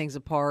taking things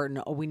apart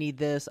and, we need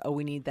this,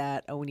 we need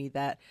that, we need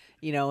that,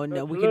 and so it's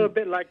a little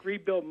bit like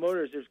Rebuild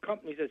Motors. There's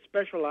companies that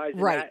specialize in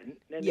that, and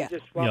then they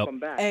just swap them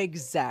back.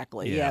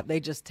 Exactly. Yeah, they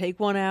just take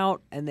one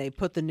out and they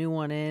put the new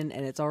one in,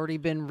 and it's already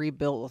been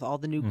rebuilt with all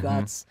the new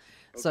guts.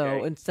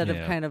 So instead of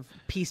kind of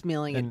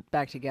piecemealing it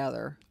back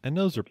together. And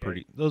those are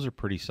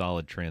pretty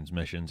solid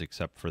transmissions,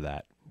 except for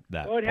that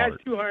Well, it part.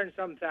 has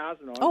 200-some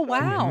thousand on it. Oh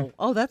wow!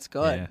 Oh, that's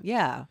good.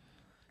 Yeah.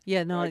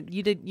 No,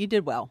 you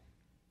did well.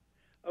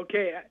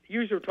 Okay,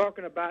 you were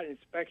talking about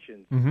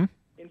inspections. Mm-hmm.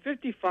 In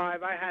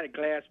 '55, I had a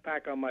glass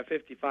pack on my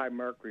 '55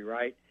 Mercury,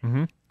 right?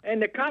 Mm-hmm.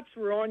 And the cops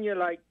were on you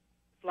like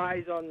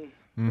flies on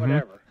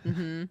whatever.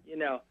 Mm-hmm.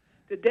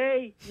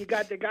 Today, you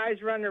got the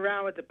guys running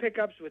around with the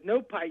pickups with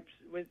no pipes,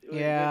 with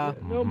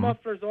no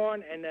mufflers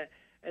on, and the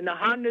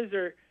Hondas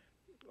are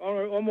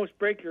almost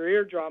break your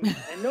eardrum,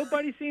 and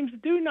nobody seems to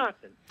do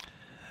nothing.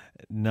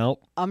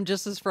 Nope. I'm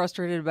just as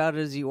frustrated about it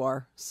as you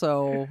are.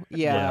 So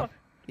yeah.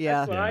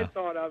 That's what I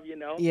thought of,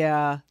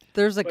 Yeah.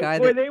 There's a guy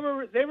that they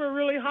were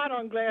really hot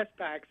on glass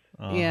packs.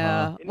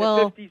 Yeah. In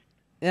well, the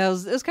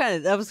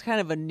 50s. That was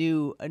kind of a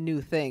new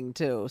thing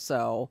too.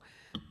 So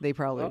they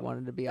probably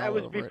wanted to be all over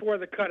it. That was before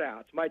the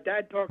cutouts. My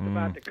dad talked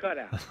about the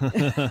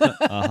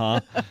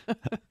cutouts.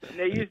 And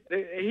he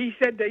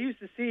said they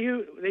used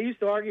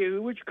to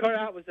argue which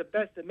cutout was the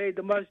best that made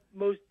the most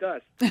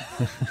dust,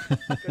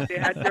 because they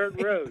had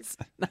dirt roads.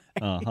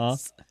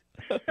 Nice.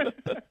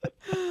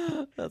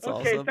 That's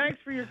awesome. Okay, thanks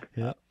for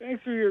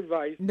your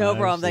advice. No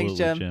problem. Thanks,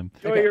 Jim.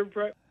 Enjoy your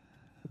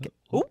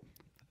Oh,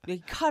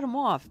 you cut him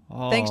off.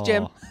 Thanks,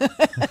 Jim.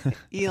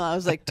 I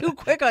was like too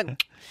quick on.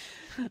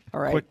 All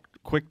right.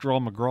 Quick draw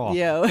McGraw.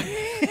 Yeah.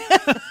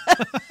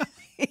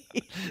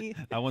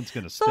 That one's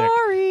going to stick.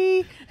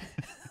 Sorry.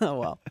 Oh,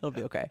 well, it'll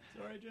be okay.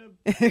 Sorry, Jim.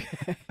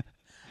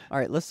 All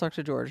right, let's talk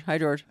to George. Hi,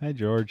 George. Hi,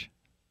 George.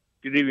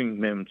 Good evening,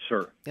 ma'am,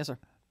 sir. Yes, sir.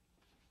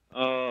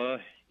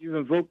 You've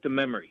invoked a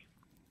memory.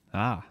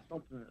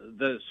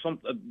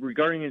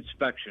 Regarding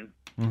inspection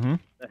Mm-hmm.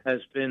 that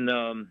has been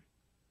on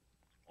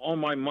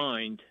my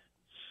mind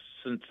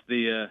since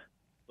the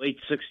late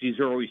 60s,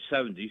 early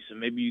 70s, and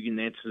maybe you can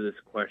answer this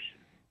question.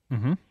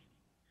 Mm-hmm.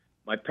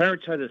 My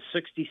parents had a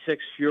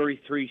 66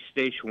 Fury 3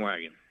 station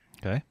wagon.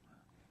 Okay.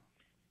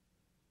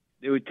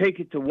 They would take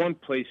it to one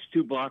place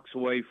 2 blocks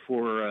away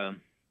for,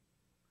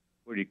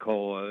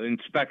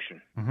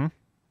 inspection. Mm-hmm.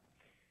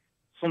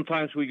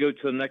 Sometimes we go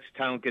to the next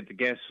town, get the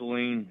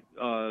gasoline,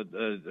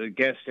 the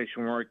gas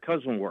station where my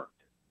cousin worked.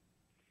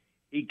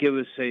 He'd give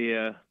us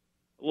a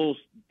little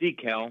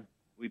decal.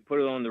 We put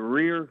it on the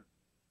rear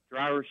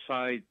driver's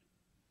side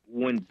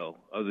window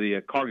of the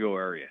cargo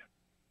area.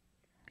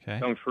 Okay.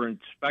 Come for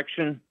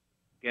inspection,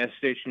 gas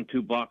station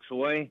 2 blocks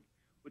away,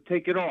 would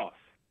take it off.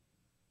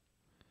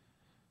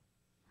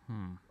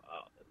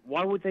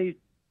 Why would they?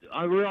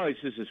 I realize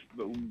this is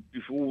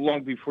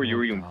long before you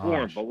were even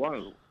born, but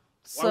why?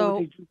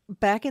 So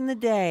back in the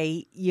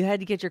day, you had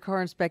to get your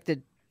car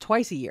inspected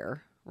twice a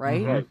year,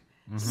 right? Right.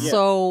 Mm-hmm.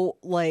 So,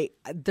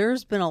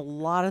 there's been a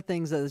lot of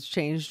things that has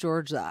changed,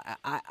 George.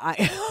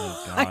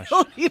 I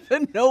don't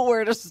even know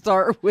where to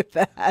start with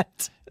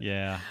that.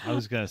 Yeah, I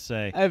was going to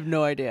say. I have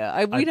no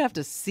idea. We'd have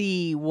to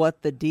see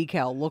what the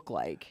decal looked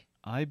like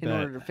in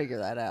order to figure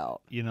that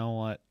out. You know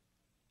what?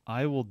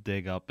 I will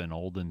dig up an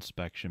old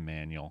inspection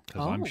manual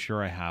because I'm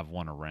sure I have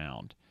one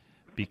around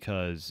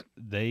because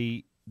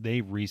they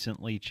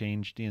recently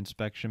changed the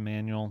inspection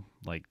manual,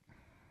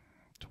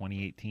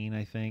 2018,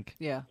 I think.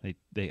 Yeah.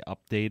 They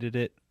updated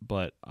it,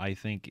 but I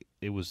think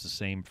it was the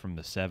same from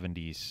the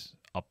 70s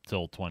up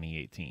till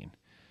 2018.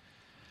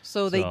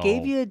 So they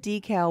gave you a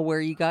decal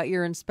where you got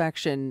your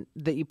inspection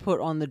that you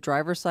put on the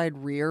driver's side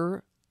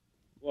rear?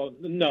 Well,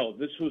 no,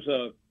 this was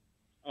a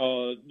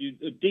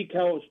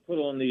decal was put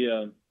on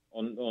the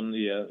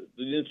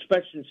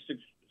inspection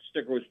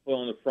sticker was put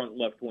on the front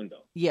left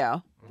window.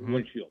 Yeah.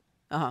 Windshield.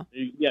 Uh-huh.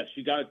 Yes,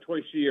 you got it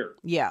twice a year.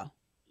 Yeah.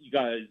 You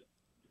got it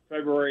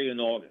February and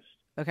August.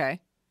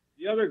 Okay.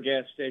 The other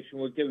gas station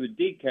would give a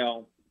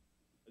decal,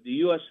 the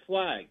U.S.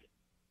 flag,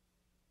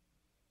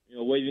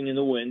 waving in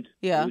the wind.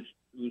 Yeah.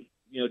 It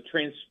was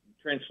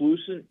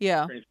translucent.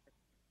 Yeah.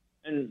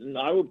 And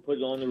I would put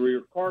it on the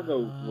rear cargo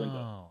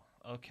window.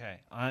 Oh, okay.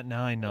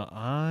 Now I know.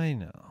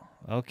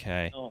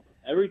 Okay.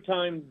 Every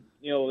time,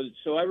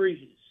 so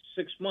every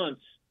 6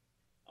 months,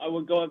 I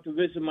would go up to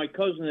visit my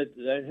cousin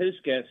at his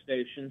gas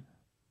station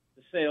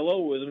to say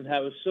hello with him,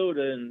 have a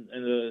soda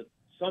and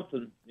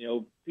something,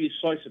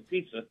 slice of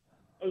pizza.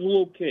 I was a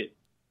little kid.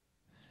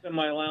 Spent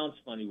my allowance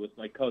money with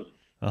my cousin.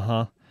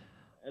 Uh-huh.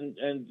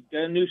 And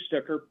get a new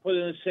sticker, put it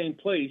in the same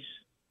place.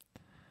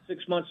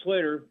 6 months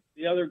later,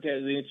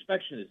 the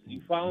inspection is.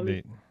 You follow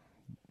me?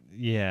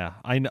 Yeah,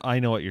 I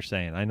know what you're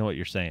saying.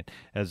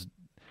 As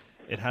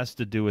it has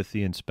to do with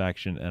the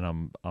inspection, and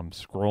I'm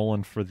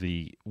scrolling for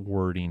the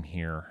wording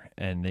here,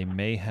 and they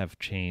may have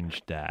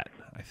changed that.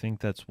 I think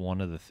that's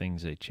one of the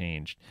things they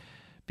changed.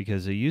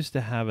 Because they used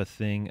to have a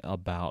thing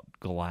about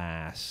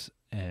glass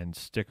and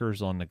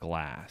stickers on the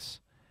glass,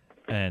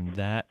 and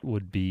that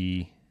would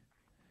be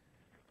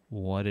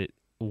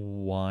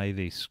why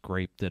they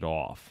scraped it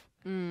off.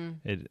 I'm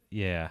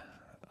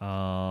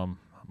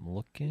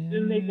looking. It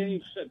didn't make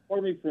any sense.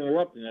 Pardon me for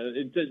interrupting that.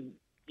 It did,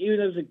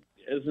 even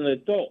as an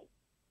adult,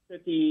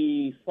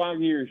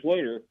 55 years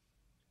later, it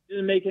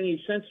didn't make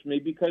any sense to me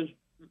because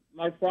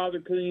my father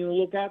couldn't even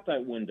look out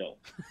that window.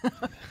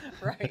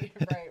 Right.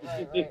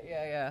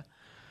 Yeah.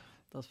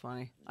 That's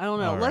funny. I don't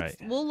know. All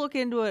We'll look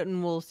into it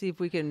and we'll see if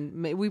we can.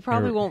 We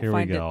probably won't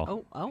find it.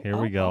 Here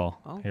we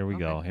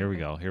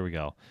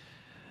go.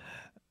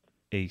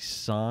 A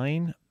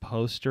sign,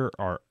 poster,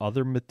 or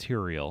other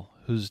material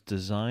whose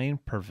design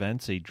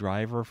prevents a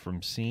driver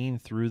from seeing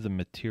through the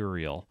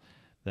material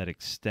that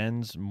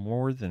extends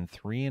more than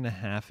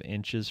 3.5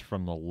 inches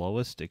from the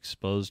lowest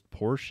exposed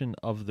portion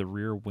of the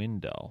rear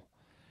window,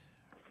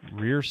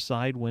 rear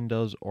side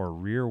windows, or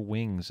rear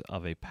wings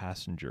of a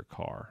passenger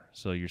car.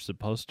 So you're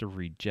supposed to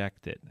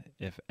reject it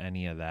if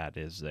any of that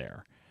is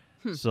there.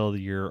 So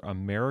your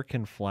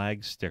American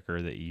flag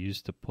sticker that you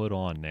used to put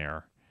on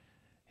there,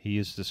 he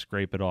used to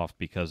scrape it off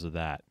because of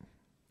that.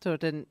 So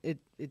it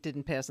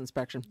didn't pass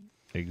inspection.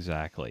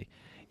 Exactly.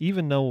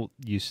 Even though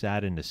you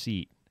sat in the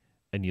seat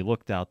and you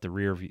looked out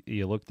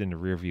you looked in the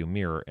rear view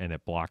mirror and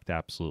it blocked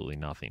absolutely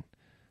nothing.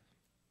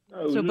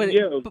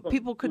 But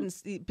people couldn't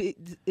see.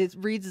 It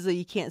reads as though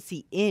you can't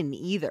see in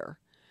either.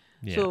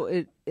 Yeah. So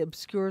it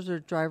obscures a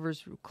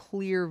driver's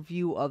clear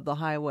view of the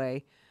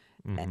highway.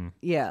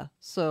 Mm-hmm.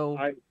 So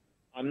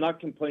I'm not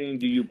complaining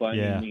to you by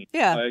any means.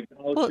 Yeah.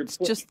 It's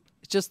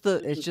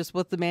just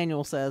what the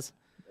manual says.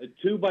 A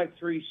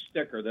 2x3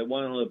 sticker that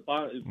went on the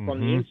bottom from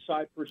the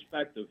inside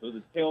perspective of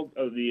the tail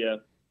of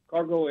the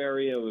cargo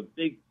area of a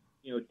big,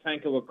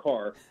 tank of a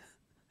car.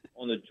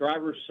 on the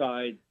driver's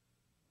side.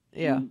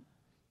 Yeah.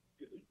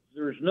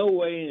 There's no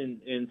way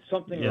in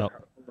something or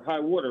high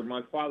water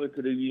my father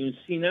could have even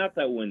seen out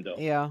that window.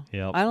 Yeah.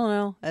 Yep. I don't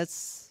know.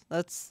 That's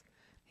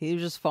he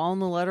was just following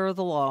the letter of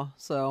the law.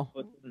 So.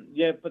 But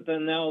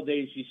then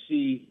nowadays you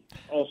see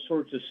all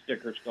sorts of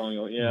stickers going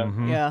on. Yeah.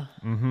 Mm-hmm. Yeah.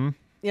 Mm-hmm.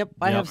 Yep.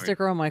 I have a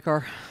sticker on my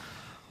car.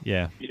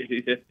 Yeah.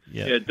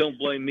 Yeah. Don't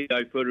blame me.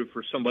 I voted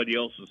for somebody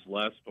else's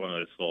last one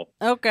I saw.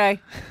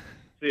 Okay.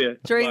 See ya.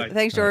 Bye.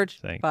 Thanks,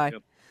 George. Right, thanks. Bye.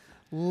 Yep.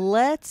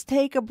 Let's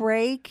take a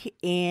break,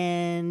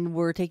 and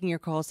we're taking your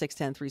call,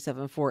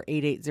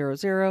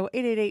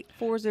 610-374-8800,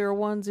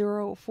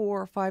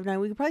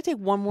 888-401-0459. We can probably take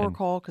one more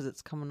call because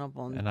it's coming up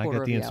on And I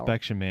got the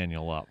inspection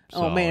manual up.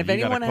 Oh, man, if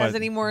anyone has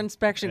any more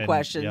inspection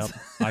questions. Yep,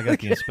 I got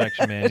the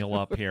inspection manual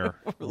up here.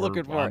 We're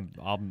looking for it.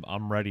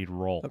 I'm ready to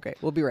roll. Okay,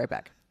 we'll be right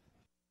back.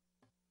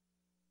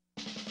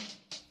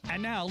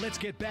 And now let's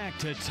get back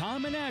to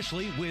Tom and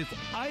Ashley with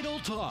Idle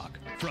Talk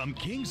from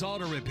King's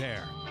Auto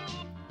Repair.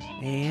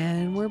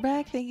 And we're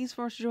back. Thank you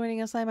so much for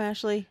joining us. I'm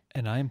Ashley.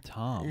 And I'm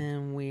Tom.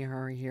 And we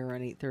are here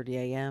on 8:30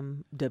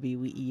 a.m.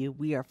 WEEU.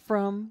 We are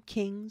from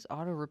King's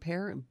Auto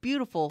Repair in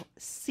beautiful,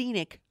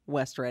 scenic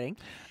West Reading,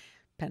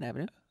 Penn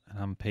Avenue. And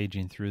I'm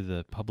paging through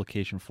the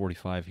publication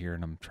 45 here,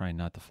 and I'm trying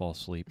not to fall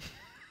asleep.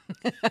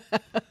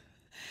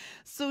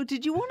 So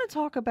did you want to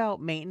talk about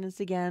maintenance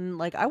again?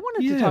 Like, I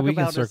wanted to Yeah, talk we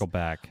about can circle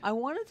back. I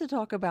wanted to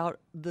talk about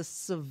the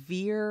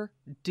severe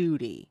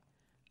duty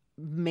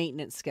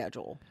maintenance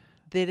schedule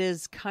that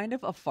is kind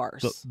of a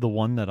farce. The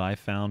one that I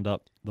found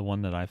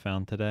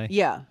today?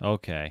 Yeah.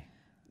 Okay.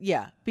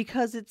 Yeah,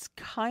 because it's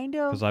kind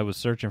of... Because I was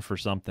searching for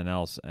something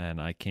else, and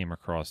I came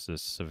across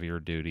this severe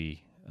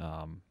duty.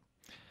 Oh,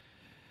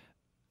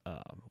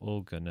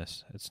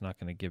 goodness. It's not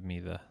going to give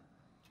me the...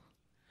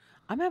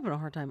 I'm having a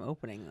hard time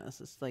opening this.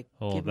 It's like...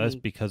 Oh, that's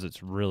because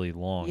it's really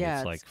long. Yeah,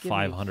 it's like giving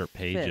 500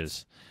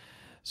 pages.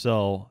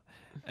 So,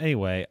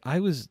 anyway,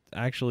 I was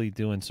actually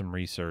doing some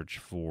research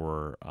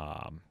for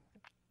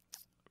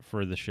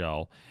the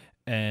show,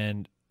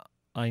 and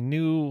I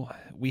knew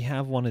we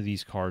have one of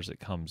these cars that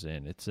comes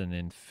in. It's an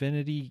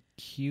Infiniti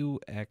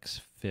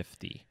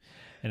QX50,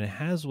 and it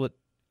has what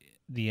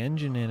the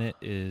engine in it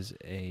is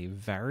a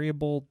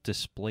variable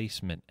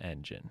displacement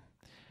engine.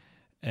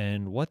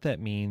 And what that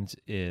means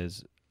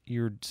is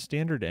your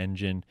standard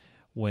engine,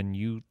 when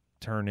you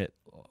turn it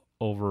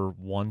over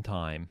one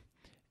time,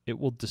 it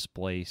will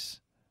displace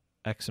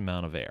X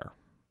amount of air.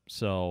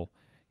 So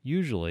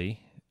usually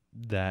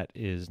that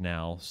is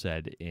now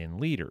said in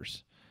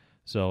liters.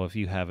 So if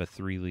you have a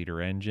 3-liter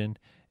engine,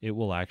 it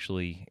will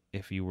actually,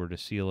 if you were to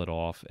seal it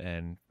off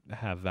and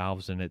have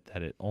valves in it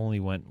that it only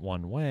went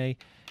one way,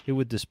 it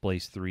would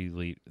displace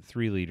 3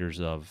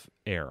 liters of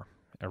air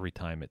every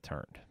time it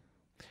turned.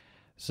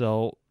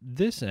 So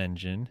this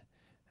engine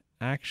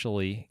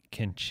actually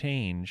can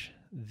change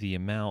the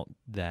amount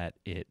that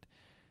it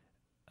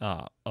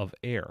of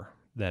air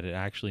that it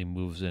actually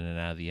moves in and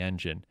out of the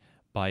engine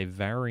by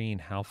varying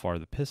how far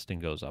the piston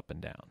goes up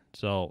and down.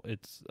 So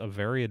it's a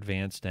very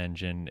advanced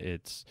engine.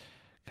 It's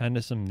kind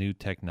of some new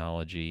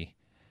technology,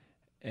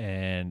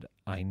 and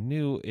I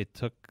knew it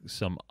took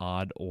some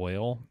odd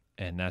oil,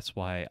 and that's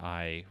why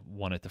I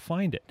wanted to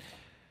find it.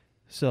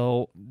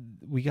 So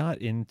we got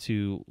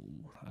into,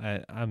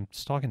 I'm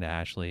talking to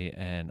Ashley,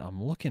 and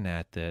I'm looking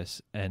at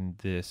this, and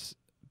this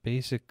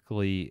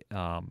basically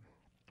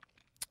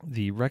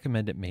the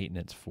recommended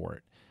maintenance for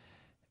it.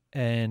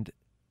 And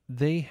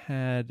they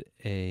had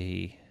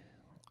a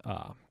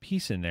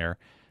piece in there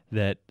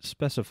that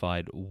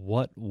specified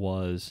what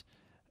was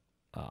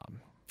here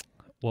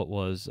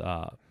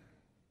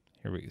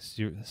we go,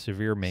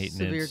 severe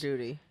maintenance,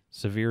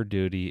 severe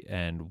duty,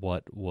 and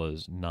what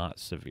was not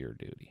severe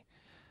duty.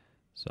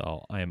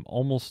 So I am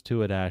almost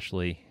to it,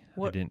 Ashley.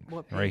 What page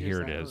right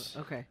here is it that? is.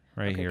 Okay.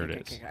 Right okay, here okay,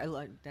 it is. Okay. I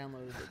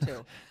downloaded it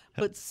too.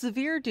 But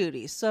severe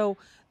duty. So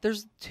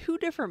there's 2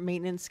 different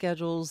maintenance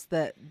schedules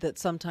that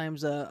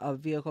sometimes a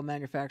vehicle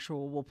manufacturer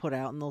will put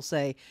out, and they'll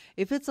say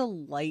if it's a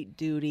light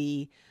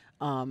duty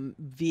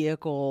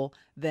vehicle,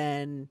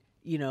 then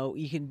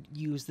you can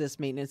use this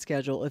maintenance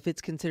schedule. If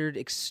it's considered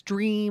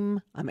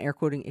extreme, I'm air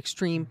quoting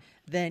extreme,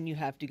 then you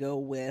have to go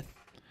with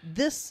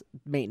this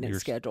maintenance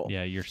schedule.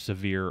 Yeah, your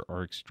severe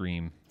or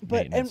extreme maintenance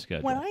maintenance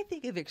schedule. When I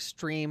think of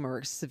extreme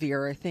or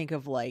severe, I think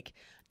of like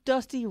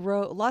dusty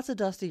road, lots of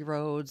dusty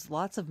roads,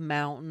 lots of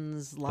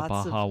mountains,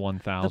 lots the Baja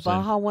 1000. The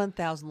Baja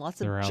 1000, lots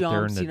they're of out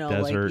jumps. there in the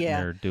desert, and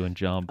they're doing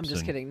jumps. I'm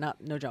just kidding,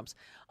 no jumps.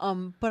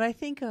 But I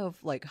think of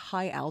like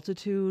high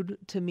altitude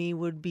to me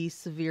would be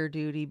severe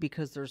duty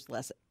because there's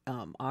less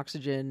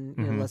oxygen,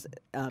 less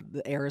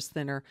the air is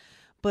thinner.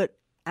 But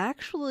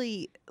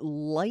actually,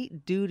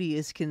 light duty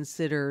is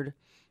considered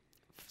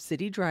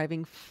city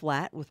driving,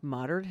 flat with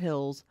moderate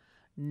hills,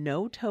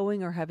 no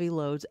towing or heavy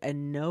loads,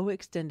 and no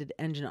extended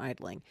engine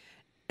idling,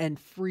 and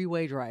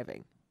freeway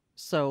driving.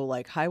 So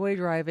like highway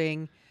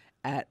driving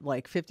at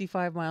like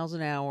 55 miles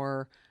an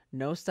hour,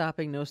 no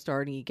stopping, no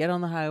starting. You get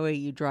on the highway,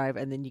 you drive,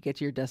 and then you get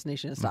to your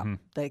destination and stop.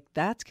 Like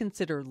that's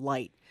considered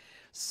light.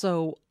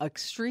 So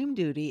extreme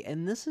duty,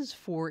 and this is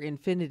for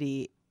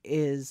Infiniti,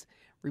 is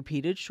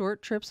repeated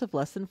short trips of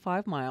less than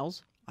 5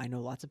 miles. I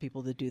know lots of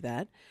people that do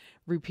that.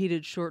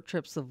 Repeated short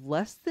trips of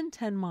less than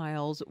 10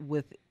 miles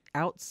with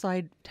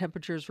outside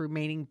temperatures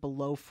remaining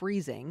below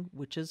freezing,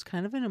 which is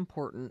kind of an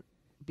important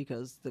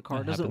because the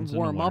car doesn't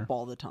warm up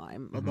all the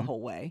time, the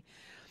whole way.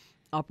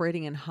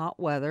 Operating in hot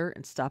weather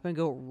and stop and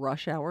go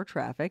rush hour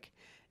traffic,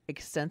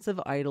 extensive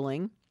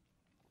idling,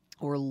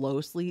 or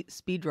low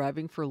speed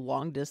driving for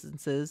long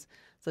distances,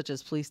 such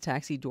as police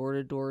taxi,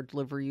 door-to-door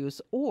delivery use,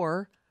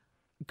 or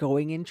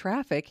going in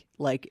traffic,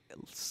 like,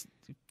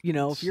 you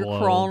know, if you're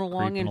crawling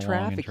along in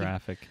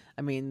traffic.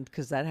 I mean,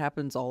 because that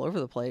happens all over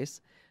the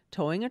place.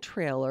 Towing a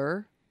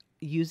trailer,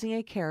 using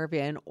a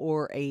caravan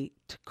or a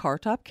car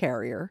top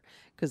carrier,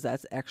 because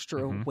that's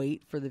extra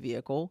weight for the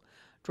vehicle.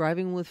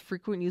 Driving with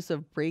frequent use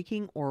of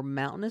braking or in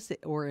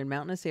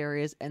mountainous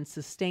areas, and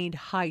sustained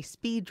high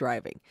speed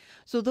driving.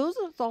 So those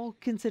are all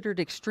considered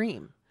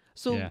extreme.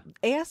 So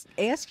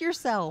ask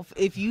yourself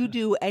if you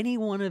do any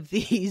one of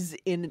these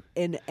in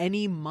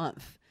any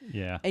month.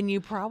 Yeah. And you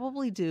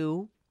probably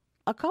do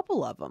a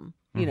couple of them.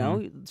 You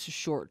know,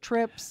 short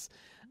trips,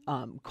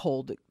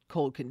 cold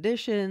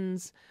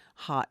conditions,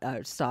 hot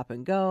stop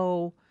and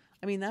go.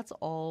 I mean, that's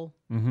all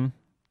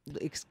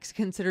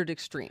considered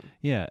extreme.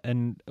 Yeah,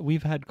 and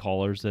we've had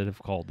callers that have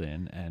called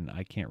in, and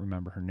I can't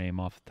remember her name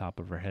off the top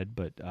of her head,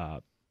 but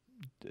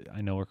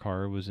I know her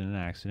car was in an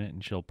accident,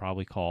 and she'll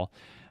probably call.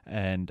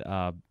 And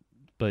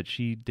but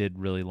she did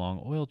really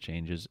long oil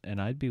changes,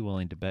 and I'd be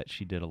willing to bet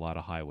she did a lot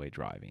of highway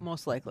driving.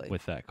 Most likely.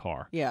 With that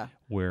car. Yeah.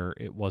 Where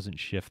it wasn't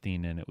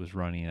shifting and it was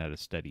running at a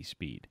steady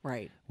speed.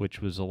 Right.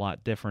 Which was a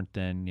lot different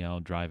than, you know,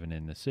 driving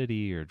in the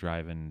city or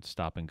driving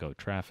stop and go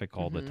traffic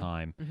all the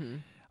time,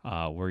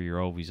 where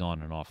you're always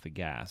on and off the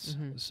gas.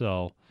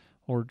 So,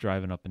 or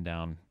driving up and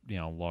down, you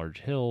know, large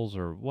hills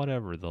or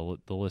whatever, the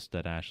list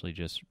that Ashley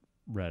just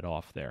read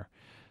off there.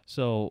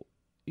 So,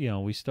 you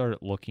know, we started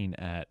looking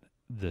at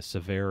the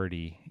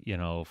severity, you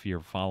know, if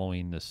you're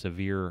following the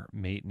severe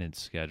maintenance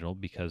schedule,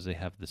 because they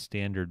have the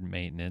standard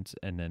maintenance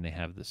and then they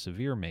have the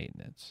severe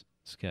maintenance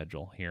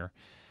schedule here.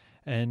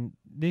 And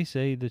they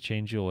say to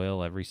change the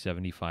oil every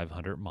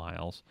 7,500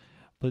 miles.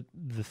 But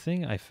the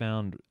thing I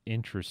found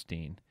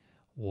interesting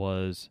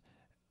was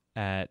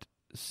at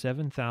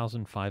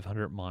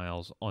 7,500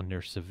 miles on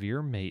their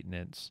severe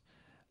maintenance,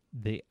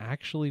 they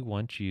actually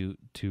want you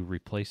to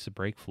replace the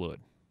brake fluid.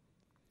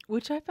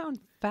 Which I found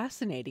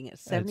fascinating at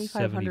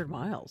 7,500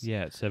 miles.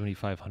 Yeah, at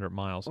 7,500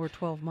 miles. Or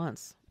 12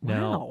 months.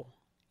 Now, wow.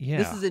 Yeah.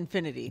 This is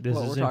infinity,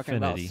 what we're talking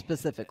about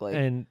specifically.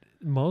 And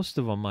most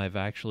of them I've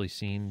actually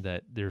seen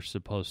that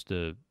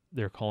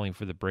they're calling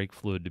for the brake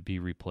fluid to be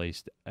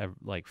replaced at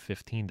like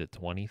 15 to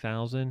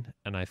 20,000.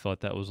 And I thought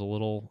that was a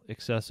little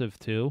excessive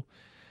too,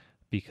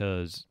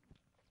 because,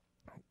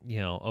 you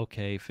know,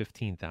 okay,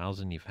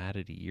 15,000, you've had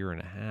it a year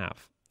and a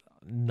half.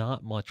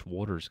 Not much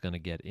water is going to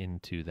get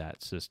into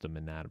that system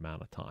in that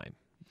amount of time.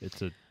 It's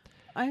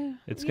going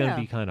to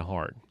be kind of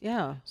hard.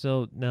 Yeah.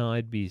 So now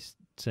I'd be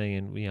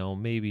saying, you know,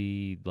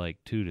 maybe like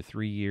 2 to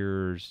 3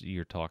 years,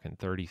 you're talking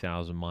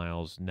 30,000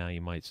 miles. Now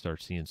you might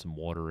start seeing some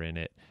water in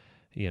it,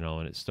 you know,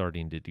 and it's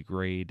starting to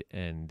degrade.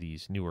 And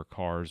these newer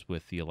cars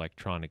with the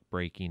electronic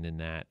braking and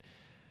that,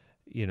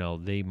 you know,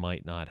 they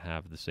might not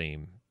have the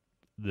same,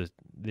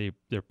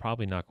 they're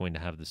probably not going to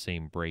have the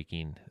same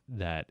braking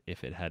that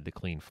if it had the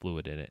clean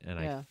fluid in it. And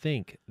I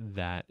think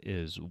that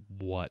is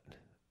what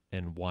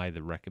and why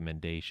the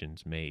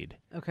recommendations made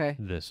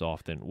this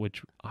often,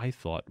 which I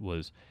thought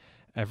was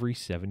every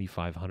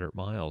 7,500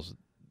 miles,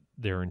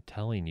 they're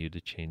telling you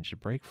to change the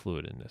brake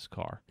fluid in this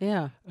car.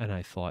 Yeah. And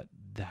I thought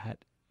that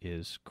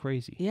is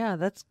crazy. Yeah,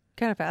 that's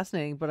kind of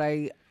fascinating, but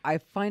I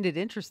find it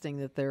interesting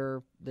that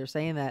they're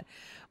saying that.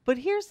 But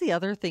here's the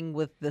other thing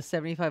with the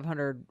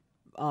 7,500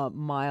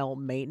 mile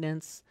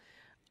maintenance.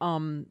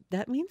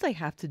 That means I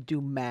have to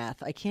do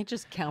math. I can't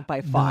just count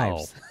by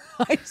fives.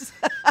 No.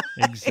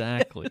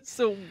 Exactly.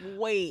 So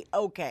wait,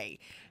 okay.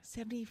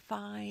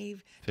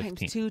 75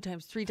 times 2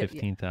 times 3 times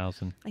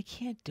 15,000. I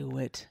can't do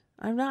it.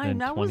 I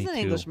was an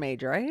English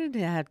major. I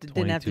didn't have to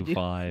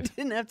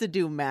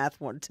do math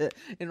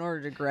in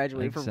order to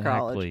graduate from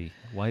college.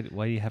 Why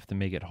do you have to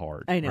make it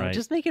hard? I know. Right?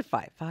 Just make it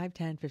 5,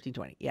 10, 15,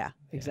 20. Yeah,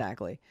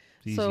 exactly.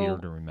 It's easier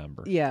to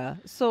remember. Yeah.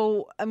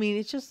 So, I mean,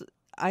 it's just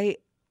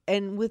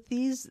and with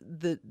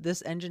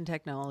this engine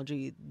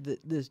technology,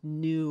 this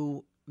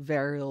new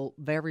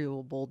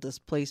variable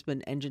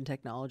displacement engine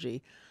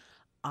technology,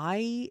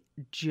 I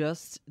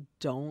just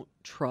don't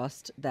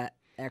trust that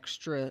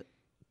extra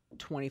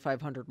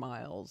 2,500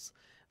 miles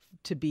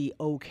to be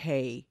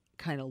okay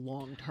kind of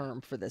long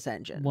term for this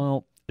engine.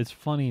 Well, it's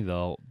funny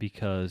though,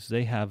 because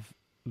they have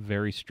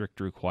very strict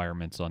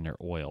requirements on their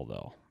oil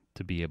though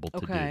to be able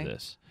to do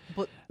this.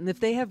 But if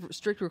they have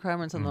strict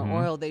requirements on the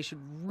oil, they should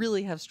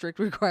really have strict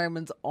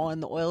requirements on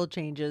the oil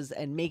changes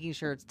and making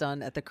sure it's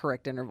done at the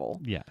correct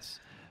interval. Yes.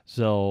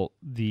 So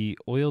the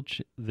oil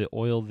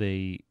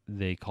they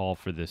call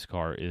for this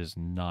car is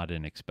not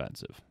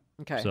inexpensive.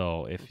 Okay.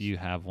 So if you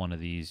have one of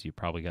these, you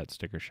probably got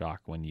sticker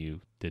shock when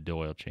you did the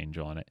oil change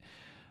on it.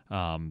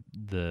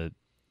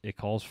 it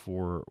calls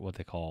for what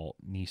they call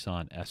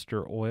Nissan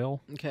ester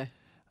oil. Okay.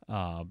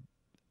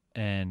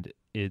 And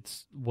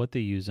it's what they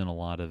use in a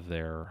lot of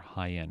their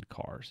high-end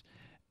cars.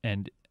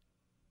 And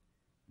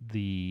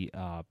the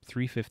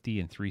 350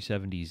 and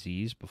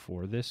 370Zs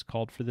before this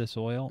called for this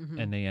oil,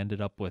 and they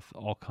ended up with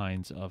all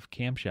kinds of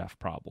camshaft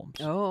problems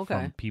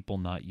from people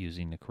not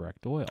using the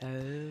correct oil.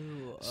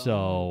 Oh,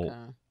 so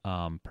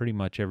pretty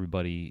much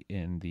everybody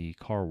in the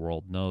car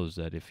world knows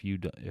that if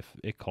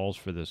it calls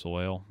for this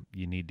oil,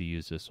 you need to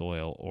use this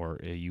oil, or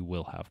you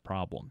will have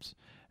problems.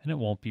 And it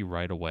won't be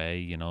right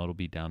away. It'll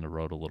be down the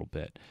road a little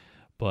bit.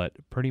 But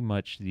pretty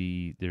much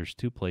there's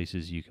 2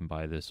 places you can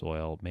buy this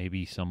oil.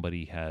 Maybe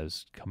somebody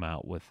has come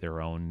out with their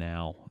own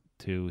now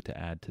too to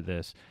add to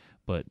this.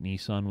 But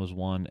Nissan was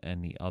one,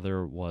 and the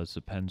other was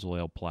the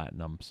Pennzoil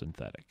Platinum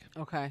Synthetic.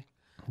 Okay.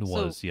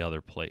 Was the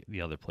other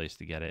place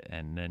to get it,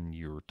 and then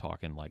you're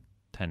talking like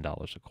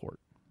 $10 a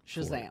quart.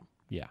 Shazam.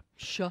 Yeah.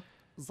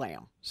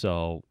 Shazam.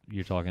 So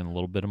you're talking a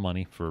little bit of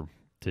money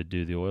to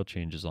do the oil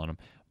changes on them.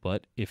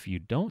 But if you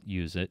don't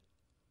use it,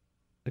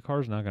 the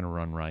car's not going to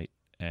run right.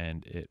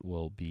 And it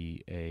will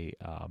be a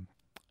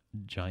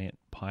giant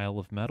pile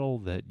of metal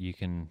that you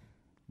can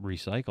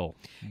recycle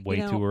way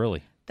too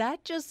early.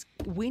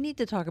 We need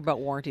to talk about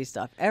warranty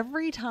stuff.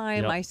 Every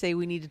time I say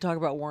we need to talk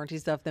about warranty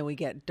stuff, then we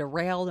get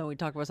derailed and we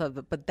talk about stuff.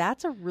 But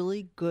that's a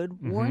really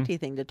good warranty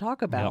thing to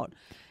talk about.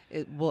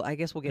 I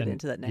guess we'll get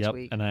into that next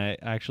week. And I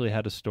actually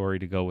had a story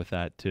to go with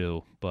that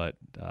too, but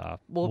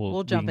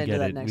we'll jump into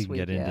that next week. We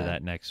can get into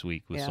that next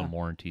week with some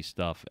warranty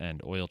stuff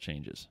and oil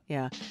changes.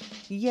 Yeah.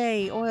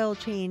 Yay, oil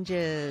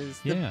changes.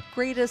 Yeah.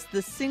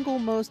 The single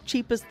most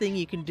cheapest thing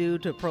you can do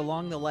to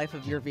prolong the life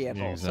of your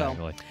vehicle.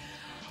 Exactly. So,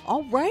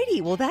 all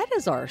righty. Well, that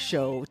is our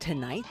show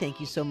tonight.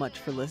 Thank you so much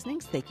for listening.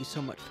 Thank you so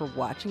much for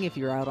watching. If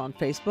you're out on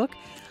Facebook,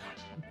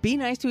 be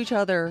nice to each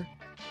other.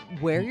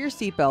 Wear your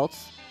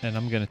seatbelts. And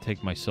I'm going to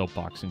take my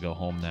soapbox and go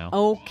home now.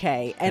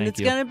 Okay. And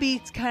it's going to be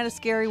kind of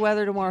scary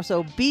weather tomorrow,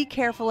 so be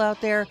careful out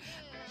there.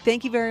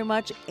 Thank you very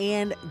much,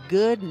 and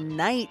good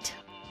night.